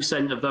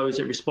 14% of those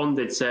that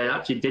responded said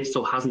actually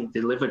digital hasn't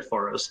delivered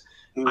for us.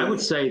 I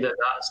would say that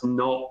that's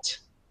not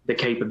the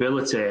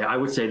capability, I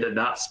would say that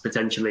that's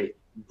potentially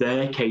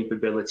their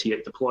capability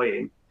at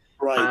deploying.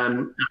 Right.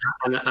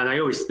 And I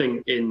always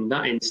think in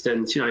that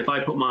instance, if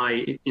I put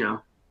my,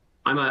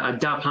 I'm a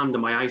dab hand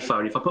on my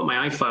iPhone. If I put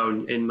my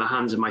iPhone in the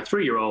hands of my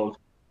 3-year-old,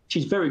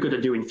 she's very good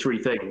at doing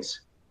 3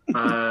 things,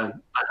 and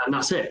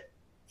that's it.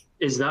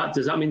 Does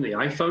that mean the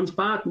iPhone's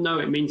bad? No,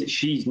 it means that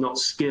she's not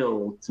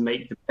skilled to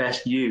make the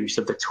best use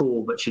of the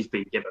tool that she's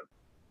been given.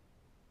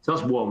 So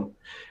that's one.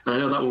 And I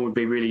know that one would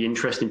be really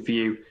interesting for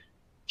you.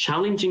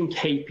 Challenging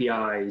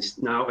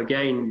KPIs. Now,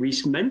 again,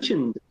 Reese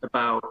mentioned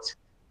about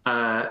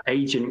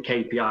agent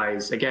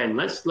KPIs. Again,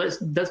 let's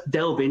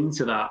delve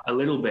into that a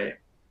little bit.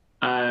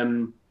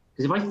 Because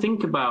if I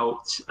think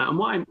about, and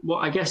what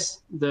I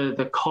guess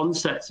the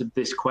concept of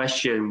this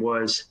question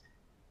was,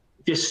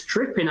 if you're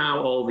stripping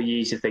out all the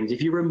easier things,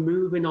 if you're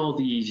removing all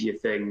the easier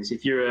things,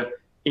 if you're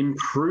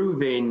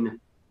improving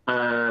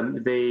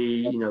your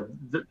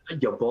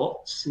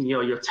bots,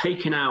 you're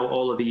taking out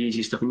all of the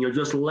easy stuff, and you're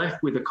just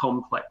left with the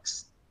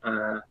complex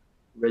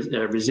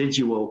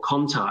residual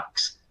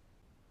contacts.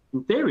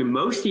 In theory,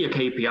 most of your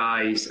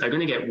KPIs are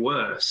going to get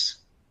worse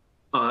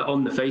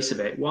on the face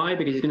of it. Why?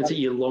 Because it's going to take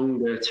you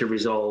longer to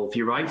resolve.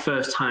 Your right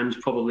first time is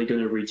probably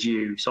going to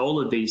reduce all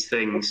of these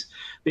things,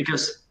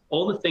 because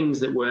all the things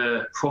that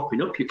were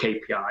propping up your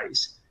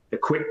KPIs, the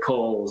quick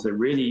calls, the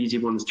really easy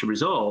ones to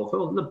resolve,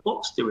 well, the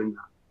bot's doing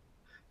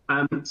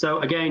that. So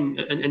again,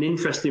 an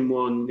interesting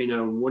one,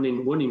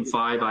 one in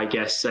 5, I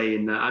guess,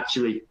 saying that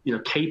actually,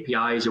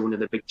 KPIs are one of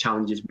the big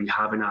challenges we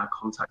have in our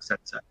contact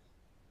center.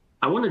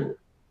 I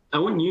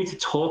want you to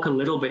talk a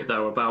little bit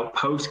though about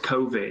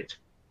post-COVID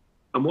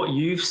and what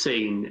you've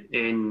seen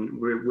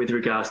with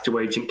regards to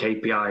agent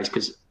KPIs,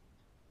 because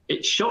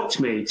it shocked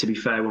me, to be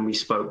fair, when we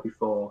spoke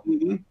before.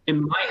 Mm-hmm.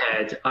 In my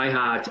head, I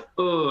had,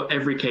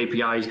 every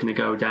KPI is going to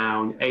go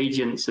down.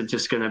 Agents are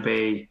just going to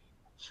be,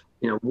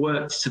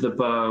 worked to the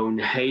bone,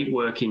 hate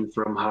working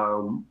from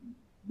home.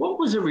 What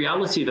was the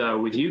reality, though,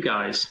 with you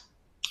guys?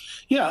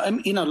 Yeah,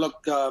 and,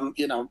 look,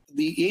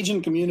 the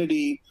agent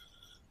community,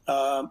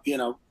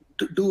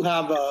 do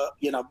have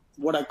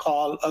what I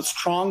call a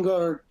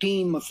stronger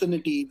team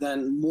affinity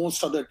than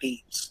most other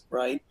teams,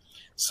 right?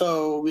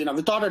 So,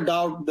 without a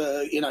doubt,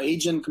 the,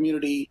 agent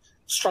community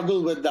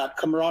struggle with that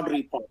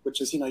camaraderie part, which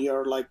is,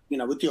 you're like,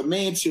 with your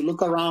mates, you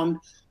look around,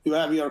 you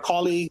have your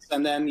colleagues,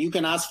 and then you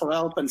can ask for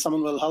help and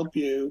someone will help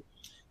you.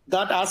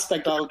 That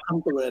aspect, I'll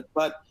come to it.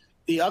 But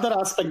the other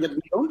aspect that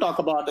we don't talk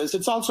about is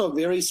it's also a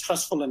very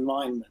stressful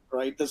environment,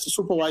 right? There's a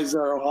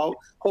supervisor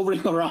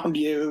hovering around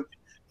you.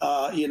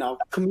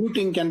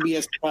 Commuting can be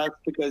a stress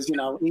because,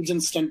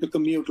 agents tend to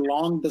commute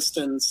long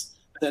distance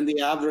than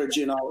the average,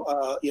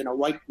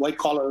 white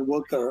collar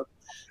worker.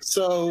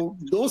 So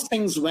those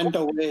things went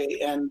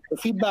away, and the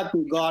feedback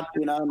we got,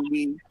 and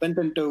we went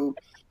into,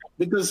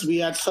 because we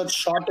had such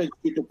shortage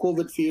due to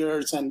COVID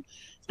fears and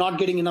not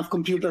getting enough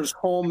computers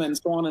home and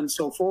so on and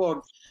so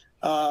forth.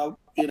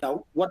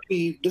 What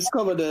we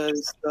discovered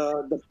is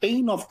the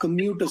pain of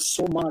commute is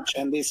so much,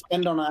 and they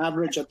spend on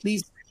average at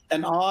least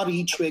an hour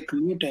each way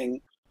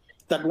commuting,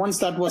 that once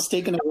that was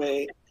taken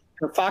away,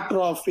 the factor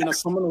of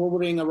someone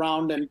hovering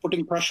around and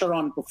putting pressure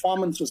on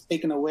performance was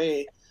taken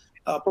away.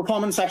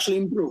 Performance actually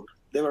improved.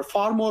 They were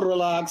far more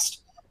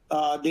relaxed.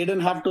 They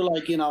didn't have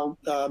to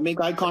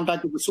make eye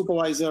contact with the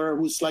supervisor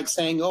who's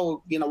saying,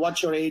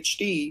 what's your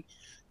AHT?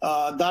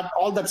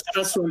 All that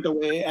stress went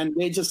away, and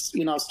they just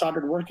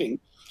started working.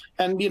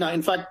 And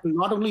in fact,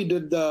 not only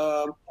did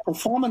the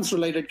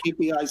performance-related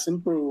KPIs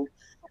improve,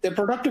 their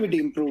productivity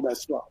improved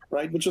as well,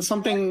 right? Which was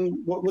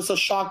was a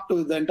shock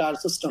to the entire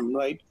system,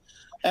 right?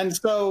 And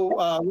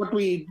so what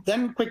we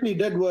then quickly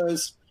did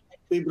was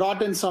we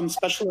brought in some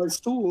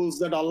specialized tools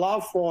that allow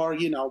for,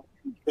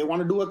 they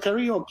want to do a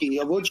virtual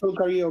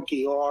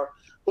karaoke or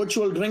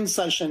virtual drink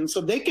session.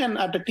 So they can,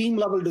 at a team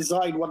level,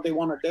 decide what they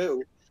want to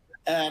do.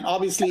 And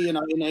obviously,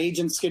 in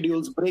agent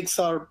schedules, breaks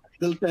are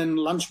built in,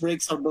 lunch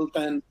breaks are built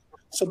in.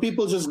 So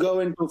people just go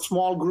into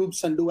small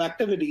groups and do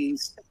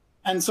activities.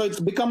 And so it's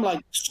become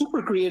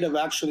super creative,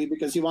 actually,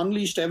 because you've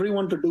unleashed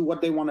everyone to do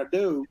what they want to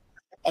do,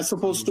 as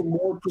opposed to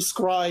more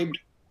prescribed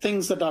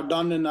things that are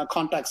done in a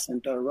contact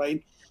center,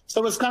 right?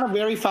 So it's kind of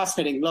very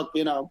fascinating. Look,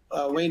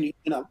 Wayne,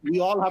 we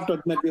all have to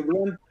admit we've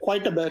learned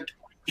quite a bit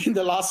in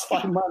the last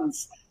 5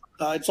 months.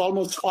 It's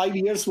almost 5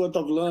 years worth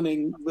of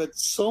learning with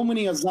so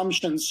many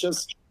assumptions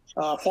just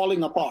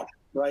falling apart,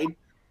 right?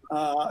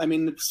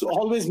 It's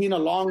always been a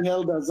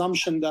long-held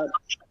assumption that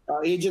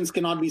agents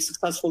cannot be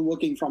successful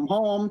working from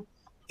home.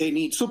 They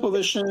need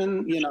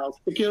supervision,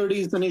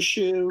 security is an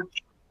issue.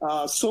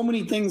 So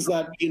many things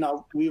that,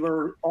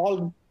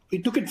 we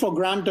took it for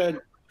granted,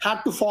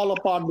 had to fall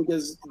apart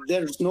because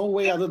there's no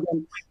way other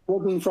than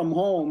working from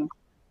home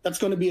that's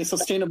going to be a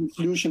sustainable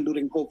solution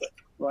during COVID,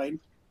 right?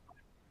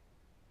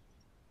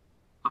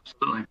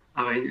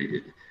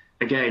 Absolutely.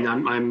 Again,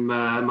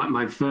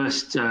 my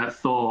first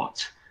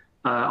thought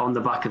on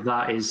the back of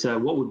that is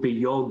what would be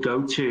your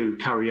go-to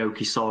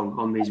karaoke song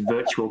on these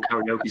virtual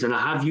karaoke's? And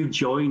have you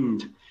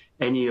joined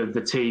any of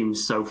the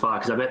teams so far?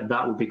 Because I bet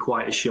that would be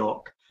quite a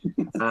shock.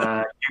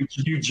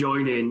 you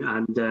joining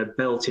and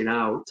belting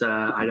out.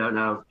 I don't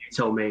know. You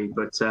told me,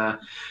 but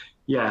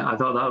yeah, I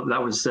thought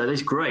that was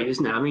that's great,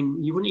 isn't it? I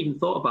mean, you wouldn't even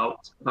thought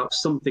about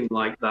something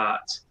like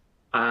that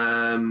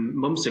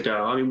months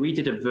ago. I mean, we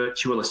did a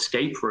virtual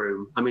escape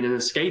room. I mean, an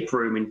escape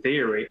room in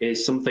theory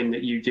is something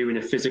that you do in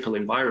a physical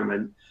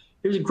environment.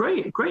 It was a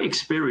great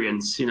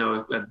experience, you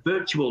know, a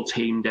virtual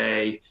team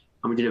day,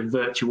 and we did a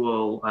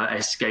virtual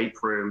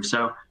escape room.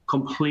 So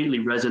completely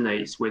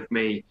resonates with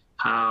me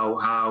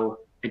how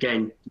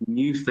again,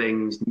 new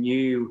things,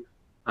 new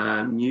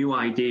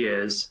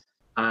ideas.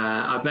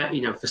 I bet,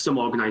 you know, for some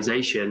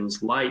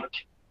organizations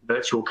like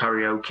virtual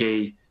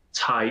karaoke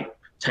type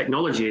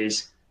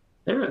technologies,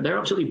 they're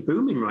absolutely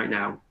booming right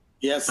now.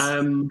 Yes.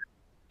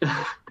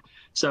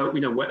 So,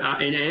 you know,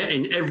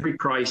 in every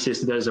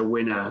crisis, there's a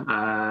winner.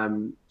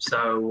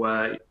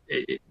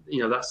 You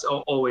know, that's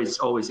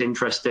always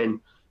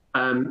interesting.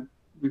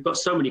 We've got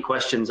so many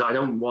questions. I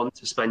don't want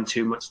to spend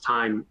too much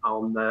time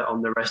on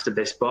the rest of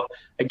this. But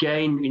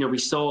again, you know, we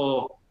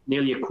saw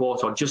nearly a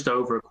quarter or just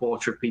over a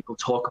quarter of people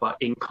talk about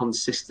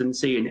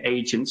inconsistency in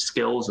agent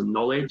skills and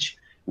knowledge.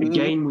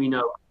 Again, we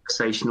know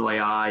conversational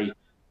AI.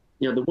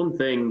 You know, the one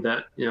thing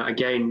that, you know,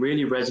 again,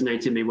 really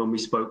resonated with me when we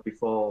spoke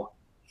before,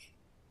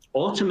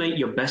 automate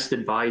your best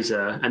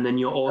advisor, and then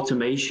your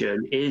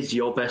automation is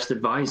your best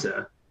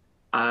advisor.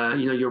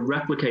 You know, you're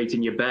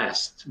replicating your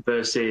best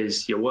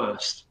versus your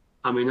worst.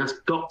 I mean, that's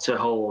got to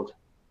hold,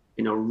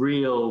 you know,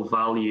 real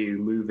value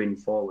moving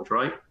forward,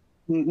 right?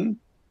 Mm-hmm.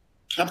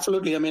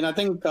 Absolutely. I mean, I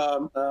think,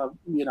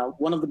 you know,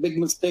 one of the big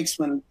mistakes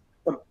when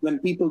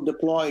people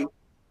deploy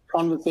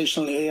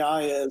conversational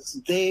AI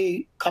is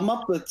they come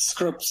up with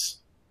scripts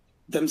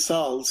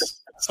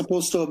themselves, as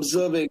opposed to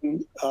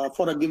observing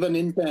for a given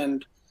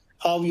intent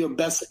how your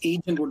best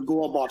agent would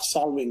go about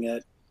solving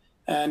it.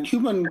 And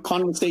human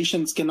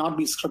conversations cannot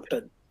be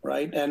scripted,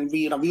 right? And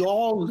we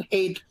all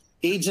hate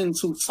agents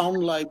who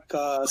sound like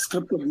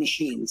scripted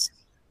machines.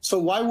 So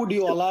why would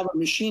you allow a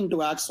machine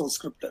to act so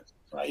scripted,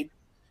 right?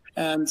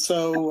 And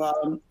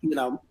so, you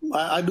know,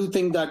 I do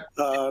think that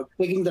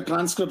taking the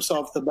transcripts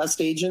of the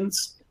best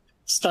agents,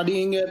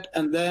 studying it,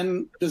 and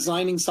then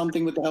designing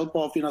something with the help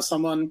of, you know,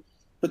 someone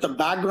with a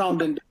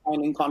background in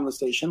designing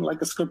conversation,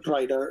 like a script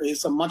writer,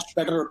 is a much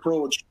better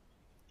approach.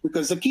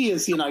 Because the key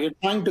is, you know, you're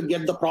trying to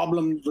get the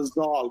problem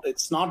resolved.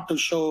 It's not to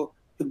show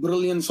the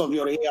brilliance of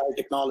your AI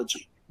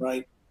technology,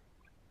 right?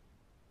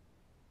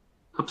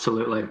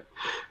 Absolutely.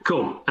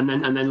 Cool. And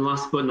then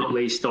last but not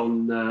least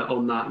on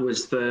that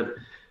was the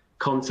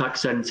contact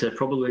center,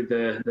 probably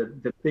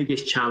the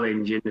biggest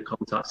challenge in the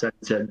contact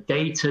center.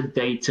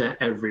 Data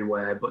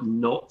everywhere, but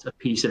not a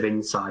piece of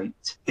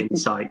insight.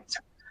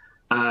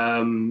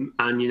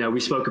 And, you know, we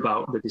spoke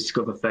about the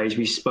discover phase.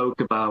 We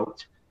spoke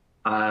about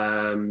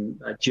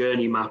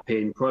journey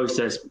mapping,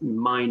 process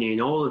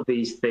mining, all of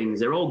these things.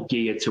 They're all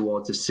geared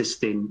towards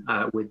assisting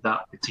with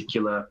that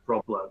particular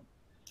problem.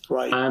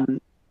 Right.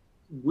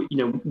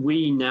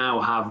 We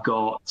now have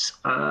got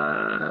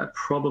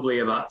probably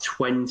about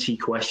 20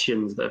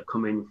 questions that have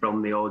come in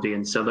from the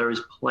audience. So there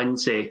is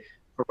plenty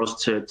for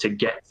us to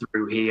get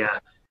through here.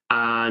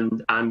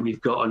 And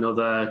we've got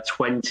another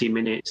 20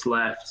 minutes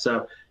left.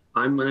 So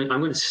I'm going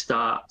to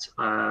start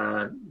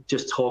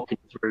just talking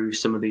through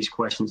some of these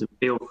questions, and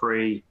feel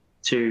free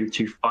to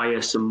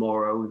fire some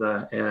more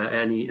over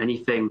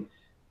anything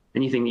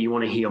that you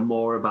want to hear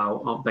more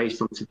about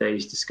based on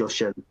today's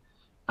discussion.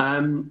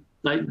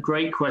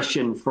 Great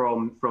question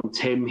from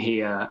Tim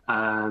here,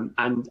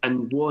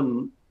 and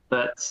one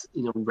that,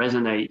 you know,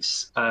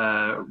 resonates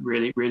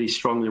really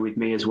strongly with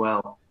me as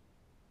well.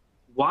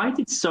 Why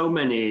did so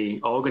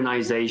many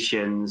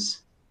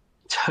organizations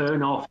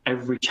turn off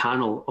every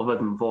channel other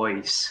than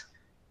voice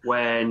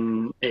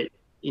when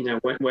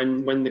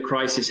when the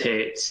crisis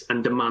hit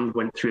and demand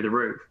went through the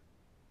roof?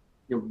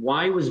 You know,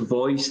 why was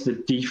voice the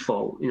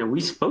default? You know, we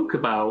spoke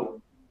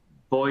about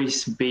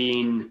voice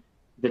being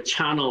the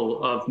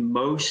channel of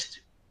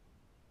most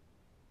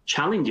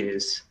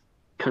challenges,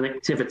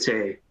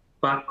 connectivity,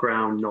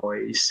 background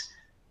noise,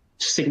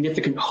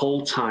 significant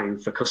hold time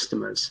for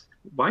customers.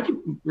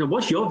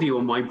 What's your view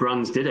on why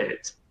brands did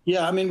it?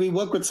 Yeah, I mean, we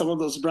work with some of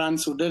those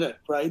brands who did it,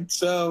 right?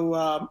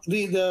 So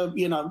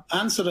the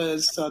answer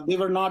is they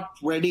were not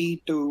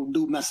ready to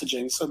do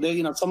messaging. So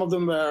they, some of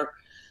them were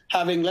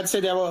having, let's say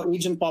they have an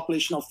agent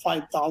population of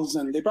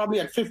 5,000. They probably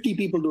had 50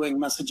 people doing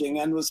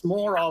messaging, and was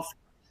more of,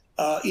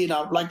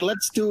 like,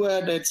 let's do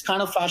it. It's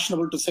kind of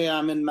fashionable to say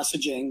I'm in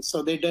messaging.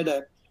 So they did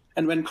it.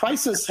 And when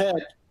crisis hit,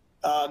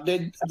 all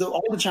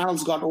the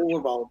channels got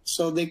overwhelmed.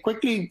 So they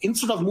quickly,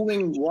 instead of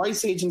moving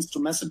voice agents to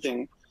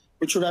messaging,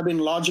 which would have been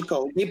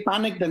logical, they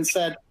panicked and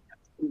said,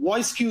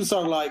 voice queues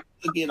are like,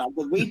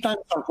 the wait times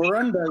are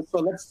horrendous, so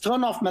let's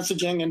turn off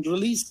messaging and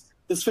release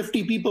this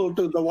 50 people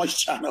to the voice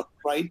channel,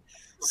 right?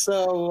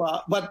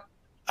 So, but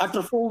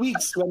after 4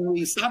 weeks, when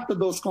we sat with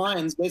those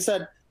clients, they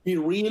said, we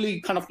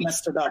really kind of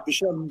messed it up. We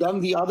should have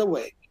done the other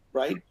way,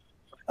 right?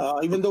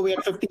 Even though we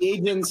had 50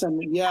 agents and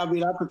we'd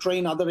have to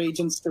train other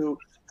agents to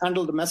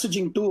handle the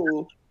messaging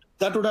tool,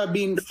 that would have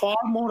been far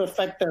more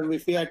effective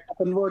if we had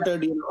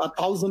converted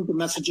 1,000 to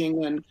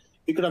messaging, and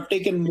we could have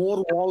taken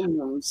more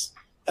volumes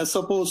as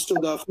opposed to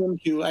the phone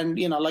queue. And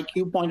like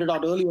you pointed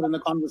out earlier in the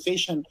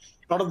conversation,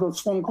 a lot of those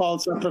phone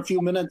calls after a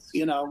few minutes,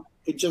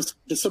 it just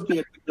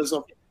disappeared because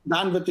of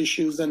bandwidth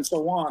issues and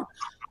so on.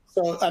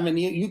 So I mean,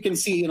 you can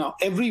see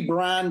every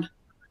brand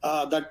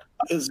that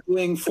is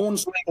doing phone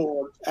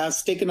support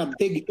has taken a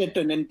big hit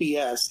in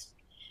NPS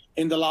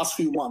in the last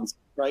few months,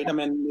 right? I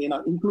mean,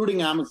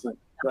 including Amazon,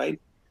 right?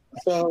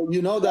 So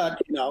that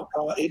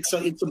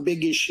it's a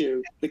big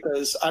issue,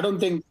 because I don't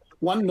think,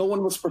 one, no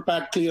one was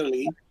prepared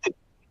clearly.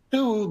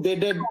 Two, they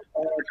did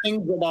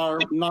things that are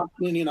not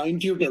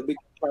intuitive,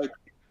 because like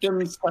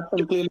Tim's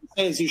question clearly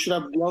says, you should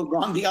have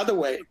gone the other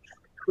way,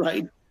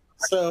 right?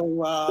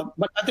 So,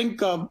 but I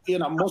think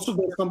most of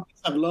those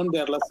companies have learned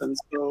their lessons.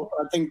 So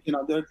I think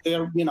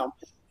they're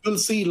you'll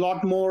see a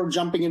lot more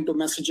jumping into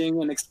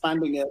messaging and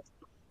expanding it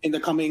in the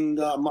coming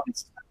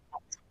months.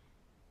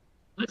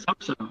 Let's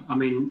hope so. I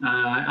mean,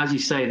 as you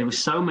say, there were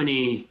so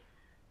many.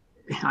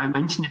 I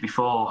mentioned it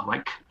before.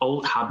 Like,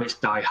 old habits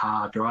die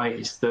hard, right?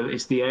 It's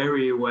the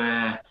area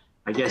where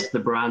I guess the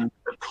brand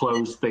that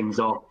closed things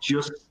off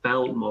just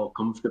felt more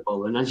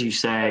comfortable. And as you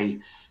say,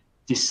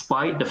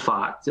 despite the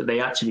fact that they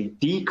actually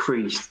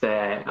decreased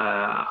their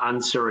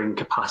answering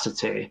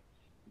capacity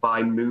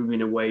by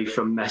moving away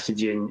from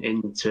messaging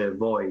into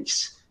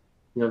voice,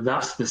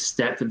 that's the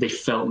step that they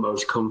felt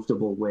most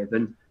comfortable with.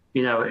 And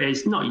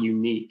it's not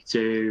unique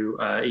to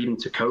even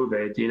to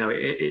COVID.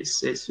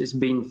 It's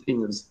been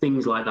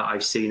things like that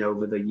I've seen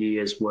over the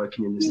years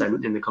working in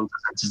the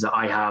contact centers that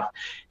I have.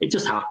 It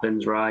just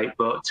happens, right?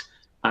 But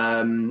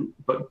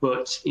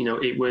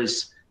it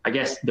was. I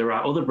guess there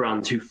are other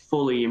brands who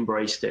fully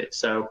embraced it.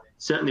 So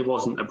certainly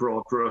wasn't a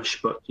broad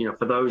brush, but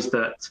for those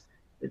that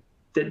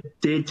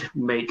did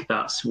make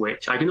that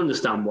switch, I can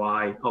understand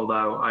why.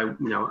 Although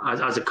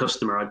as a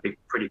customer, I'd be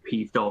pretty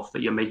peeved off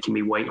that you're making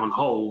me wait on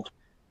hold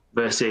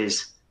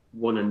versus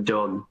one and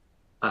done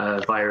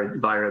via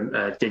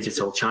a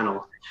digital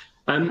channel.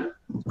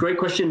 Great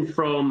question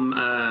from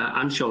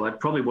Anshul.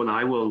 Probably one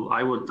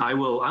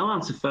I'll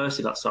answer first,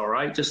 if that's all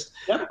right. Just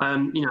yep.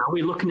 Are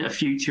we looking at a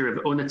future of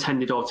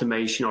unattended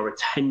automation or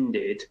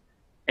attended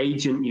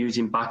agent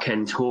using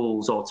back-end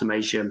tools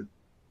automation?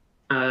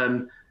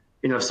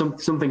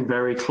 Something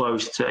very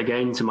close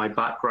to my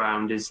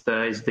background is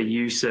the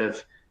use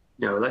of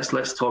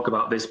let's talk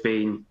about this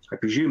being, I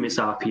presume it's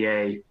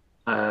RPA,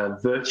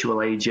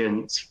 virtual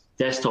agents,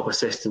 desktop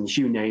assistants,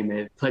 you name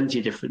it, plenty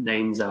of different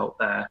names out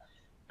there.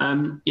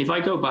 If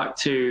I go back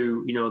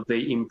to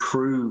the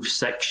improve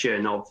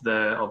section of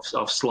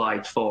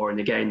slide 4, and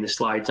again the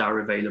slides are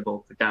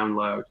available for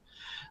download.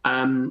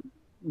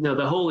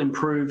 The whole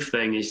improve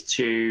thing is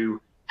to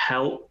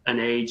help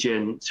an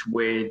agent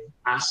with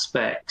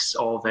aspects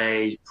of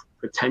a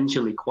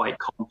potentially quite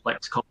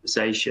complex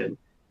conversation.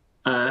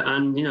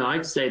 And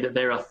I'd say that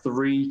there are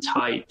 3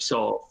 types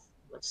of,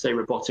 let's say,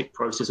 robotic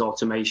process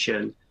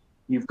automation.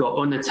 You've got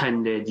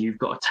unattended, you've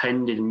got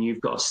attended, and you've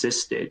got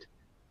assisted.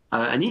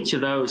 And each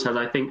of those has,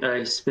 I think,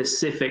 a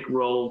specific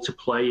role to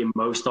play in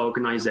most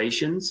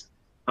organizations.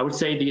 I would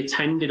say the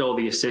attended or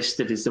the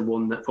assisted is the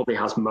one that probably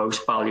has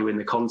most value in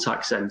the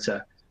contact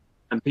center.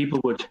 And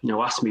people would,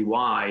 ask me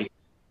why.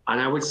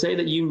 And I would say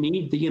that you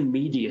need the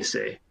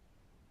immediacy.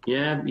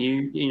 Yeah,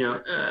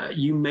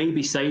 you may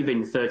be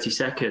saving 30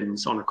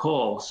 seconds on a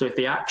call. So if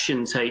the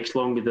action takes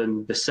longer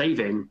than the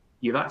saving,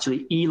 you've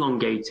actually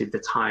elongated the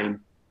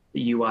time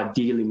that you are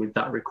dealing with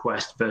that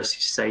request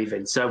versus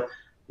saving. So,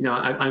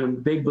 I'm a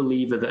big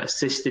believer that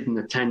assisted and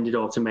attended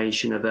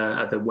automation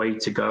are the way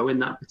to go in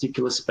that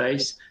particular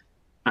space.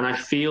 And I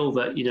feel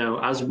that,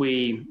 as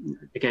we,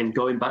 again,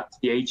 going back to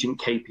the agent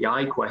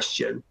KPI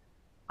question,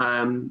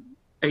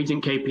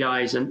 agent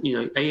KPIs and,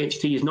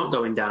 AHT is not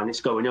going down, it's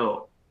going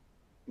up.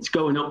 It's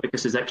going up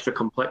because there's extra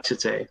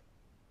complexity.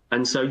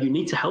 And so you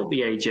need to help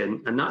the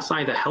agent, and that's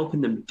either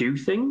helping them do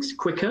things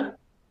quicker,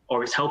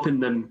 or it's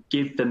helping them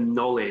give them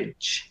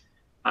knowledge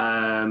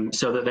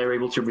so that they're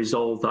able to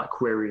resolve that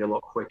query a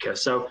lot quicker.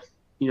 So,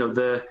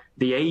 the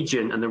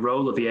agent and the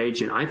role of the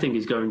agent, I think,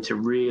 is going to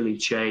really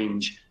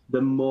change.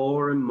 The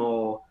more and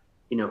more,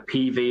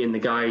 PV and the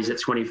guys at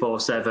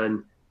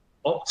 24/7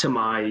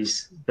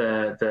 optimize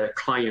the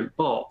client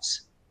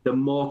bots, the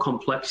more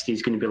complexity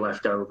is going to be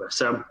left over.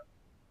 So,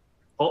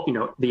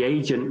 the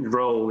agent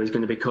role is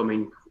going to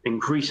become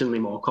increasingly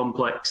more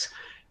complex,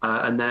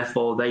 and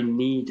therefore they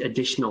need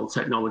additional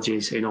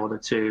technologies in order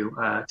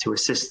to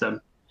assist them.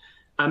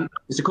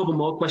 There's a couple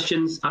more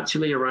questions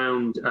actually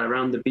around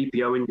the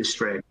BPO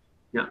industry,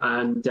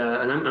 and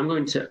I'm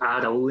going to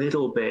add a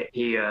little bit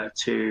here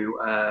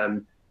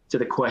to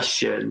the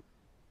question.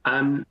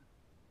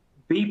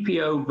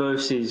 BPO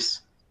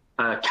versus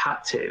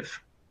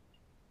captive.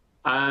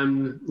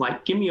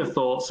 Give me your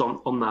thoughts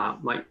on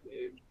that. Like,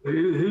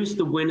 who's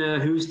the winner?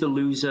 Who's the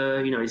loser?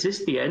 Is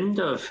this the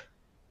end of,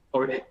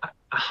 or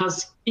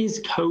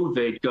is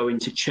COVID going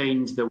to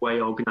change the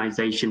way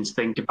organizations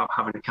think about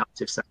having a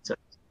captive center?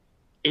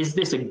 Is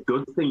this a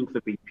good thing for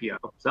BPO?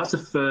 So that's the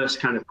first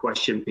kind of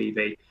question,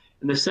 PV.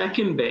 And the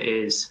second bit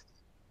is,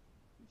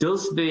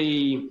 does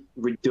the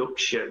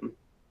reduction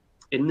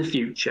in the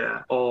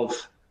future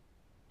of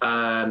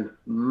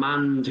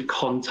manned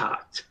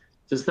contact,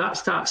 does that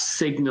start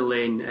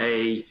signaling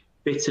a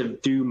bit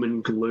of doom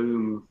and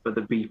gloom for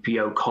the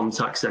BPO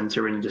contact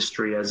center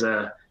industry as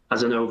an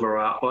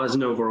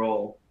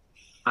overall?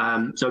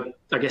 So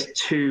I guess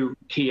two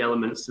key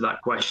elements to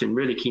that question.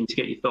 Really keen to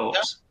get your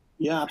thoughts.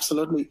 Yeah,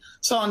 absolutely.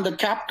 So on the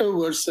captive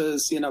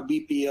versus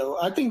BPO,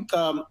 I think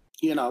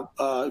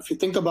if you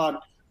think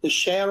about the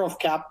share of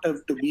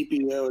captive to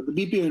BPO, the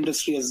BPO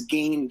industry has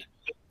gained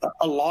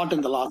a lot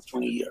in the last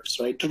 20 years,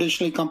 right?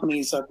 Traditionally,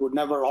 companies that would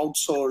never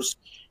outsource,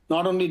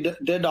 not only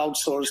did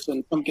outsource,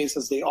 in some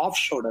cases they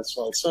offshored as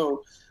well.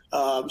 So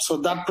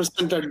that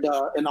presented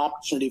an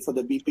opportunity for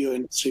the BPO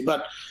industry.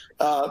 But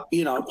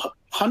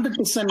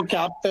 100%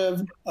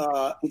 captive,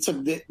 it's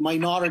a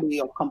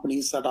minority of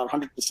companies that are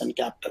 100%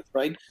 captive,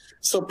 right?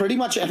 So pretty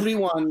much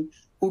everyone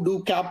who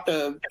do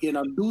captive,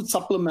 do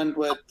supplement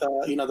with,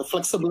 the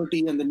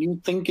flexibility and the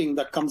new thinking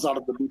that comes out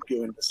of the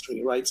BPO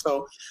industry, right?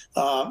 So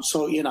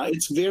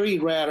it's very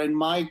rare. In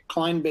my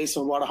client base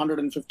of about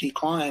 150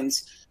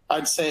 clients,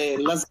 I'd say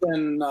less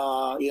than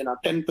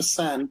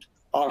 10%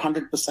 are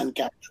 100%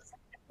 captive,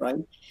 right?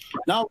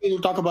 Now we'll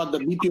talk about the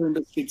BPO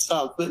industry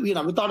itself. But,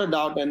 without a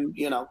doubt, and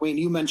Wayne,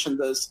 you mentioned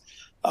this,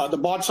 the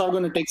bots are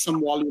going to take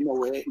some volume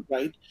away,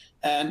 right?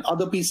 And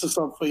other pieces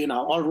of,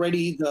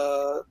 already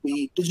the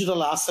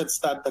digital assets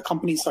that the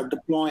companies are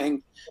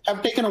deploying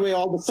have taken away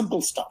all the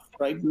simple stuff,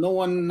 right? No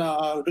one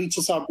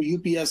reaches out to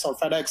UPS or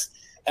FedEx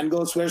and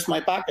goes, "Where's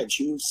my package?"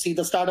 You see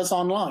the status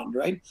online,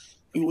 right?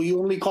 You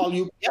only call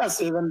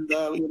UPS, even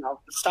the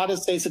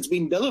status says it's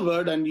been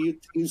delivered, and you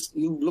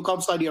look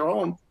outside your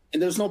home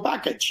and there's no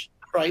package,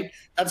 right?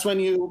 That's when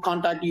you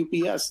contact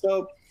UPS.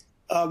 So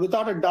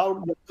without a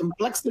doubt, the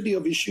complexity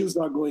of issues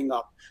are going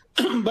up.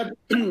 But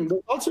there's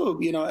also,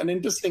 an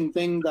interesting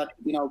thing that,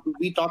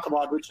 we talk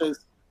about, which is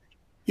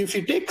if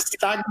you take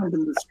stagnant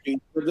industry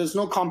where there's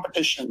no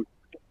competition,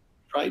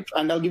 right?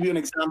 And I'll give you an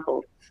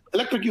example.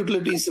 Electric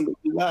utilities in the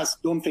US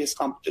don't face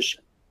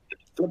competition.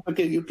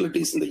 Electric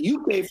utilities in the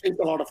UK face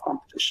a lot of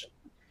competition,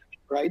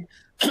 right?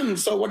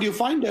 So what you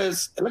find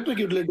is electric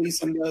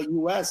utilities in the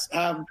US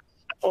have,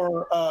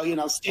 for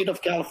state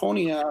of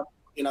California,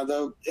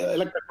 the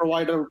electric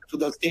provider to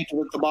the state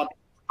with about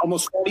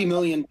almost 40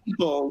 million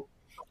people,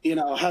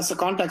 has a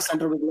contact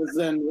center with less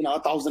than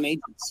 1,000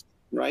 agents,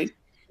 right?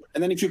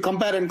 And then if you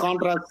compare and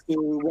contrast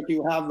to what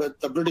you have with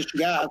the British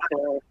Gas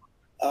or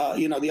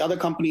the other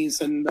companies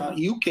in the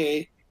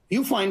UK,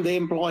 you find they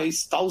employ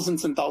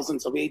thousands and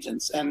thousands of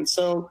agents. And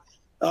so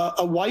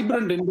a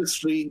vibrant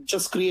industry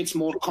just creates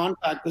more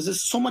contact because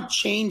there's so much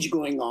change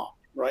going on,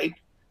 right?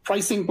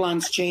 Pricing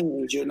plans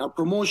change,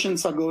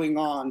 promotions are going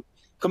on,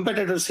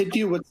 competitors hit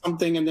you with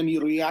something and then you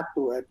react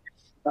to it.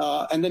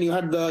 And then you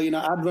had the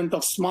advent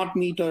of smart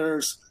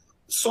meters,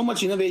 so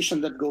much innovation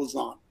that goes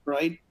on,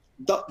 right?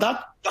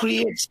 That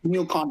creates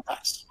new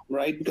contacts,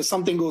 right? Because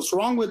something goes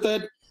wrong with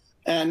it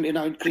and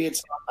it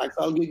creates contacts.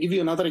 I'll give you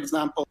another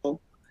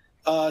example.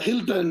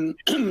 Hilton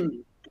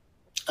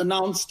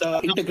announced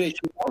integration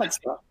with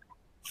Alexa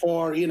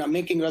for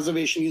making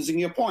reservation using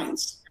your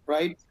points,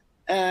 right?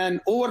 And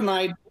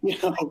overnight,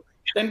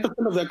 10%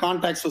 of their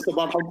contacts was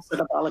about how to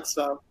set up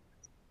Alexa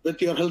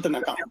with your Hilton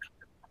account,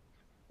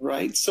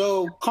 right?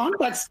 So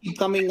contacts keep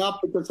coming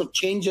up because of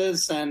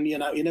changes and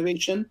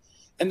innovation.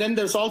 And then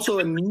there's also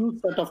a new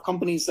set of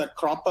companies that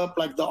crop up,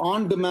 like the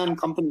on-demand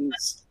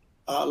companies,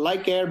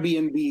 like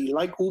Airbnb,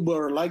 like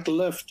Uber, like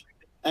Lyft,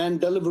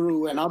 and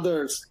Deliveroo and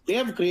others. They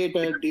have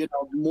created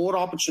more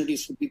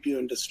opportunities for BPO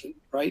industry,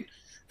 right?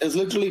 There's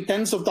literally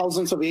tens of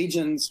thousands of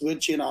agents,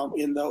 which in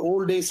the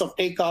old days of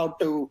takeout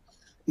to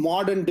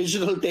modern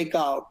digital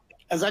takeout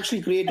has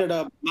actually created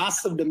a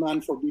massive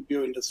demand for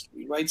BPO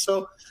industry, right?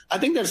 So I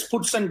think there's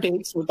puts and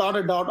takes. Without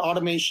a doubt,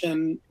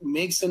 automation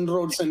makes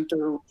inroads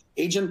into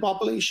agent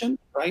population,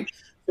 right?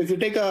 If you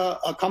take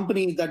a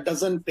company that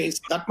doesn't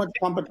face that much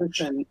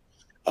competition,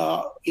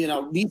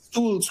 these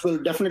tools will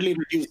definitely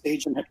reduce the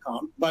agent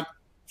headcount. But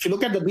if you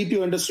look at the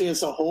BPO industry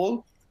as a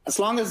whole, as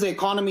long as the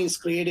economy is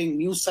creating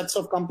new sets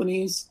of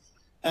companies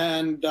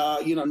and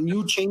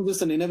new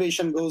changes and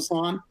innovation goes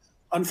on,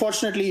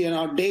 unfortunately,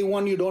 day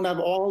one, you don't have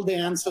all the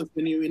answers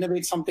when you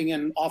innovate something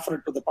and offer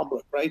it to the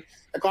public, right?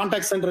 A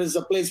contact center is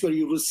a place where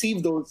you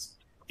receive those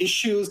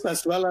issues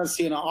as well as,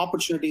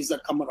 opportunities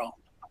that come around.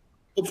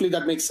 Hopefully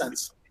that makes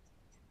sense.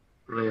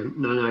 Brilliant.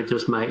 No, it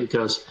does, mate. It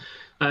does.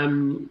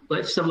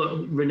 Let's have a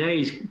look.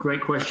 Renee's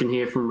great question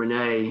here from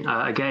Renee.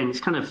 Again,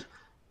 it's kind of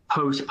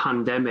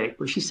post-pandemic,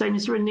 but she's saying,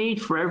 is there a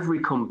need for every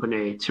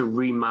company to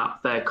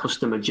remap their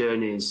customer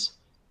journeys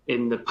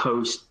in the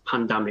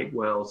post-pandemic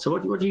world? So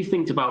what do you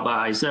think about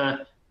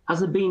that? Has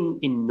there been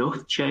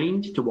enough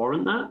change to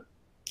warrant that?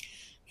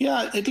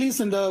 Yeah, at least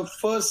in the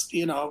first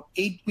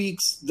 8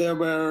 weeks, there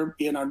were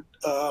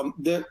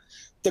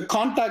the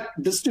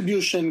contact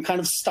distribution kind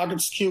of started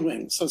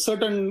skewing. So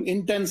certain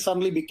intents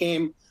suddenly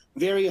became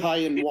very high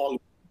in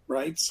volume,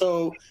 right?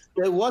 So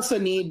there was a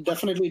need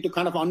definitely to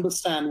kind of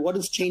understand what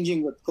is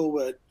changing with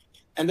COVID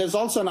And there's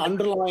also an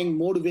underlying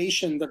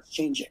motivation that's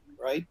changing,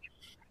 right?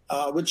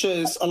 Which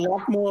is a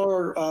lot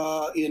more,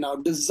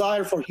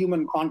 desire for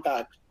human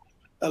contact,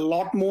 a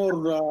lot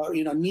more,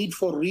 need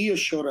for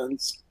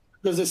reassurance,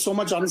 because there's so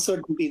much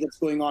uncertainty that's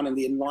going on in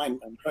the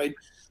environment, right?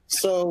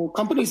 So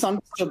companies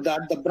understood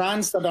that. The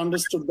brands that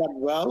understood that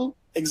well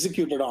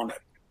executed on it,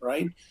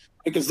 right?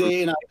 Because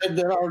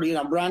there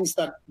are brands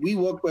that we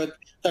work with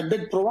that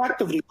did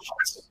proactive reach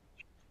outs,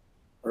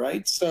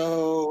 right?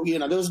 So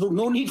there was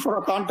no need for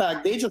a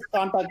contact. They just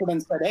contacted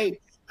and said, "Hey,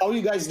 how are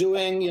you guys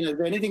doing? Is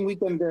there anything we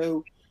can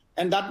do?"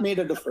 And that made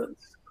a difference,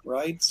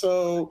 right?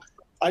 So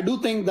I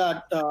do think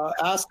that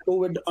as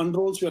COVID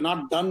unrolls, we're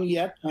not done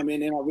yet. I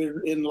mean,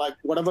 we're in like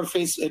whatever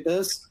phase it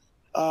is.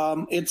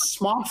 It's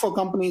smart for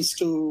companies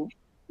to,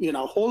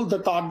 hold the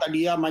thought that,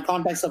 yeah, my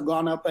contacts have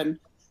gone up and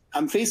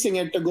I'm facing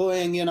it, to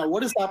going,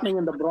 what is happening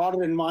in the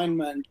broader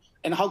environment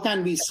and how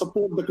can we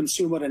support the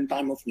consumer in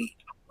time of need,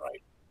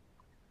 right?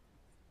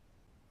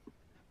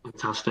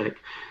 Fantastic.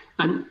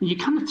 And you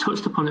kind of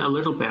touched upon it a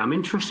little bit. I'm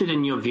interested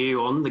in your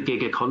view on the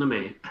gig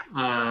economy.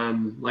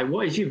 Like,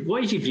 what is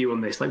your view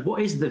on this? Like,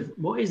 what is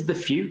the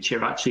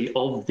future actually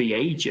of the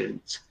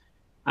agent?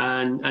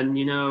 And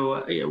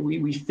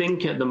we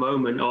think at the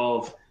moment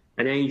of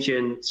an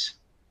agent,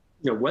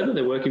 whether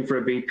they're working for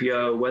a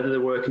BPO, whether they're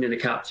working in a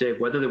captive,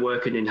 whether they're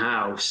working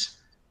in-house,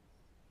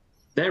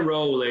 their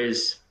role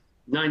is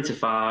 9 to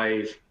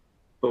 5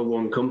 for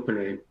one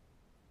company.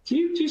 Do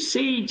you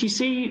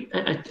see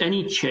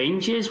any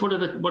changes? What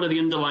are the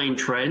underlying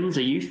trends?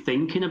 Are you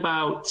thinking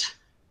about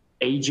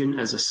agent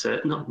as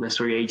not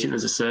necessarily agent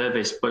as a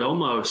service, but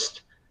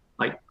almost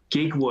like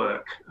gig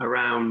work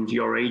around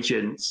your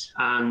agents?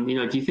 And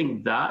do you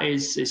think that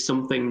is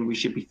something we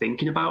should be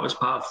thinking about as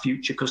part of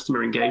future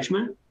customer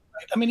engagement?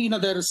 I mean,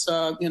 there's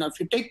if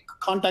you take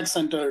contact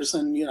centers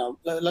and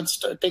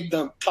let's take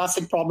the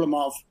classic problem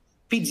of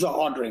pizza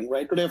ordering,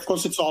 right? Today, of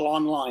course, it's all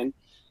online.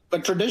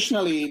 But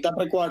traditionally, that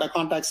required a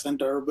contact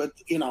center with,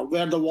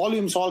 where the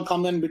volumes all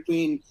come in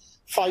between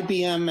 5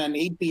 p.m. and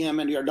 8 p.m.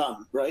 and you're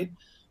done, right?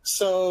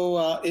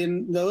 So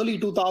in the early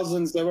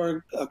 2000s, there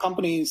were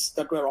companies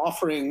that were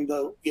offering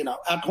the,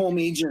 at-home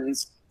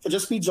agents for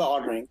just pizza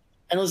ordering.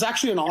 And it was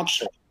actually an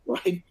auction,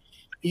 right?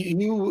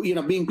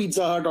 You being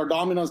Pizza Hut or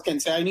Domino's can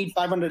say, I need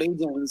 500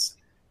 agents.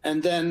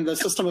 And then the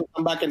system will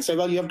come back and say,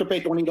 well, you have to pay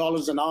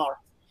 $20 an hour.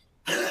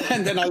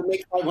 And then I'll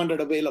make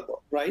 500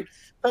 available, right?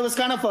 So it was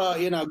kind of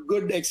a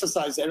good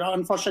exercise. And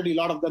unfortunately, a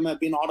lot of them have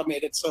been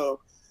automated, so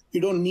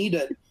you don't need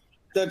it.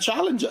 The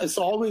challenge has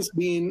always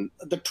been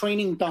the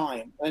training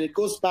time, and it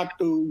goes back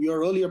to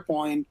your earlier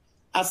point.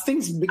 As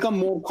things become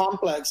more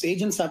complex,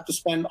 agents have to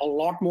spend a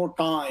lot more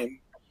time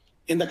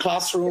in the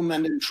classroom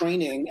and in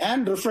training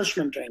and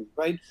refreshment training,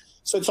 right?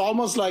 So it's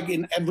almost like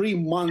in every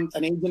month,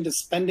 an agent is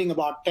spending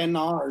about 10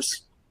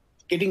 hours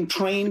getting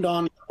trained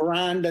on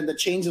brand and the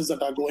changes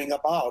that are going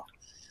about.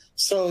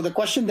 So the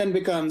question then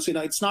becomes,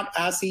 it's not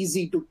as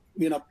easy to,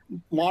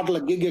 model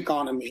a gig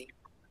economy,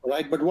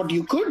 right? But what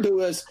you could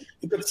do is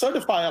you could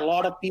certify a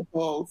lot of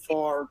people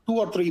for 2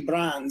 or 3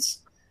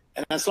 brands.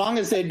 And as long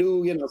as they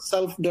do,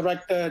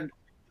 self-directed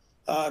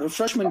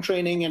refreshment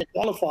training and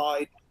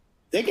qualified,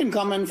 they can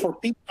come in for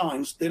peak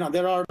times.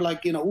 There are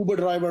like, Uber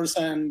drivers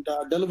and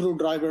Deliveroo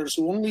drivers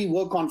who only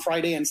work on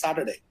Friday and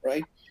Saturday,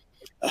 right?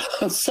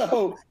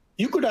 So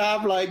you could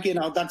have like,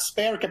 that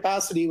spare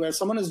capacity where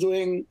someone is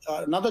doing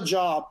another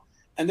job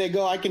and they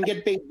go, I can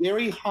get paid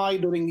very high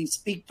during these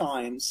peak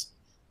times.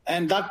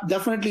 And that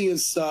definitely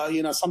is,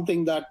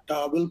 something that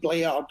will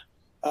play out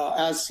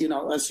as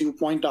you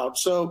point out.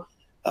 So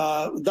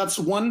that's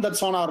one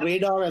that's on our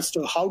radar as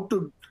to how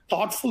to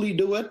thoughtfully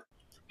do it,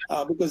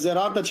 because there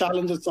are the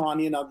challenges on,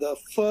 the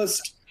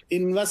first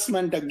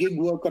investment a gig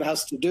worker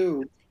has to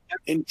do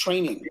in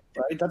training,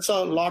 right? That's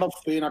a lot of,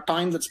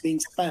 time that's being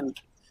spent.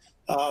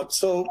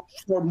 So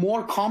for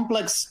more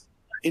complex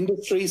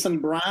industries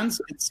and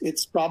brands,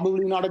 it's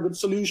probably not a good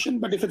solution.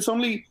 But if it's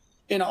only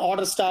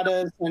order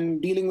status and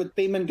dealing with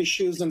payment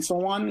issues and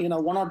so on,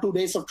 1 or 2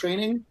 days of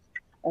training,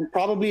 and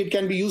probably it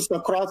can be used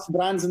across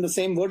brands in the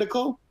same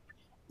vertical,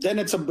 then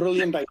it's a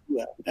brilliant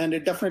idea. And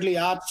it definitely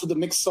adds to the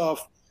mix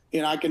of,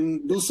 I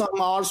can do some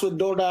hours with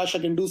DoorDash, I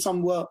can do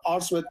some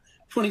hours with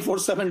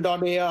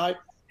 24/7.ai,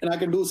 and I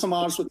can do some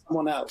hours with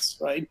someone else,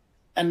 right?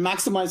 And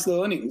maximize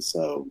the earnings.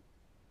 So.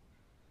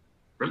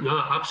 No,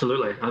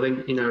 absolutely. I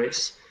think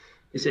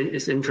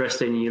it's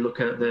interesting. You look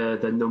at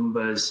the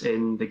numbers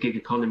in the gig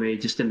economy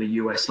just in the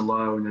US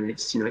alone, and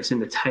it's in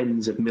the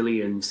tens of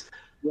millions.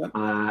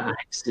 Yeah.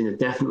 It's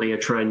definitely a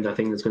trend. I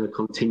think that's going to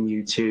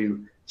continue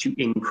to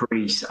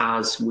increase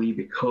as we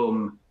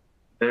become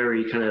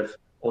very kind of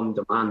on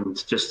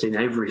demand, just in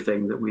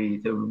everything that we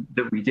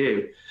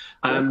do.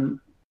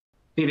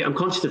 Phoebe, I'm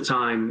conscious of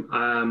time.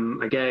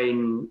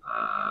 Again,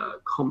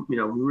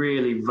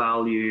 really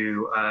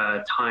value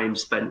time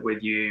spent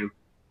with you.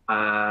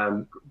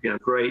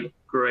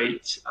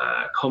 Great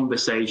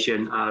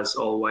conversation as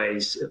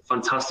always.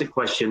 Fantastic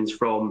questions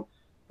from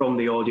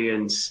the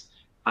audience.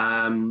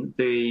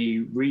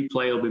 The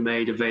replay will be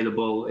made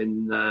available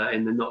in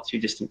the not too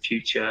distant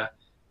future.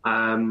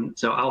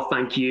 So I'll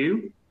thank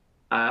you.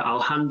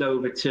 I'll hand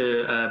over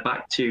to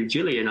back to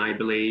Gillian, I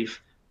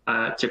believe,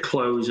 to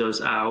close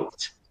us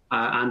out.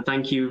 And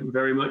thank you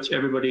very much,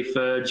 everybody,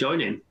 for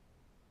joining.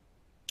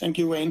 Thank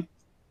you, Wayne.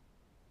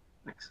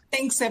 Thanks.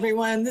 Thanks,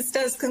 everyone. This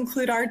does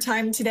conclude our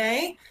time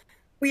today.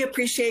 We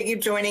appreciate you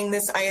joining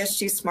this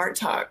ISG Smart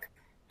Talk.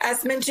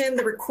 As mentioned,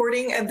 the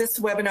recording of this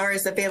webinar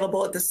is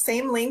available at the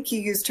same link you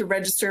used to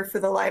register for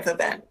the live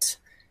event.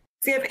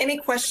 If you have any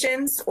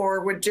questions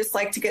or would just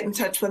like to get in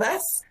touch with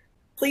us,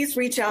 please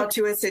reach out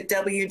to us at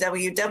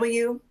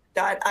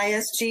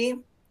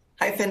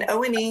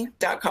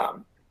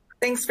www.isg-one.com.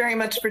 Thanks very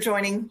much for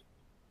joining.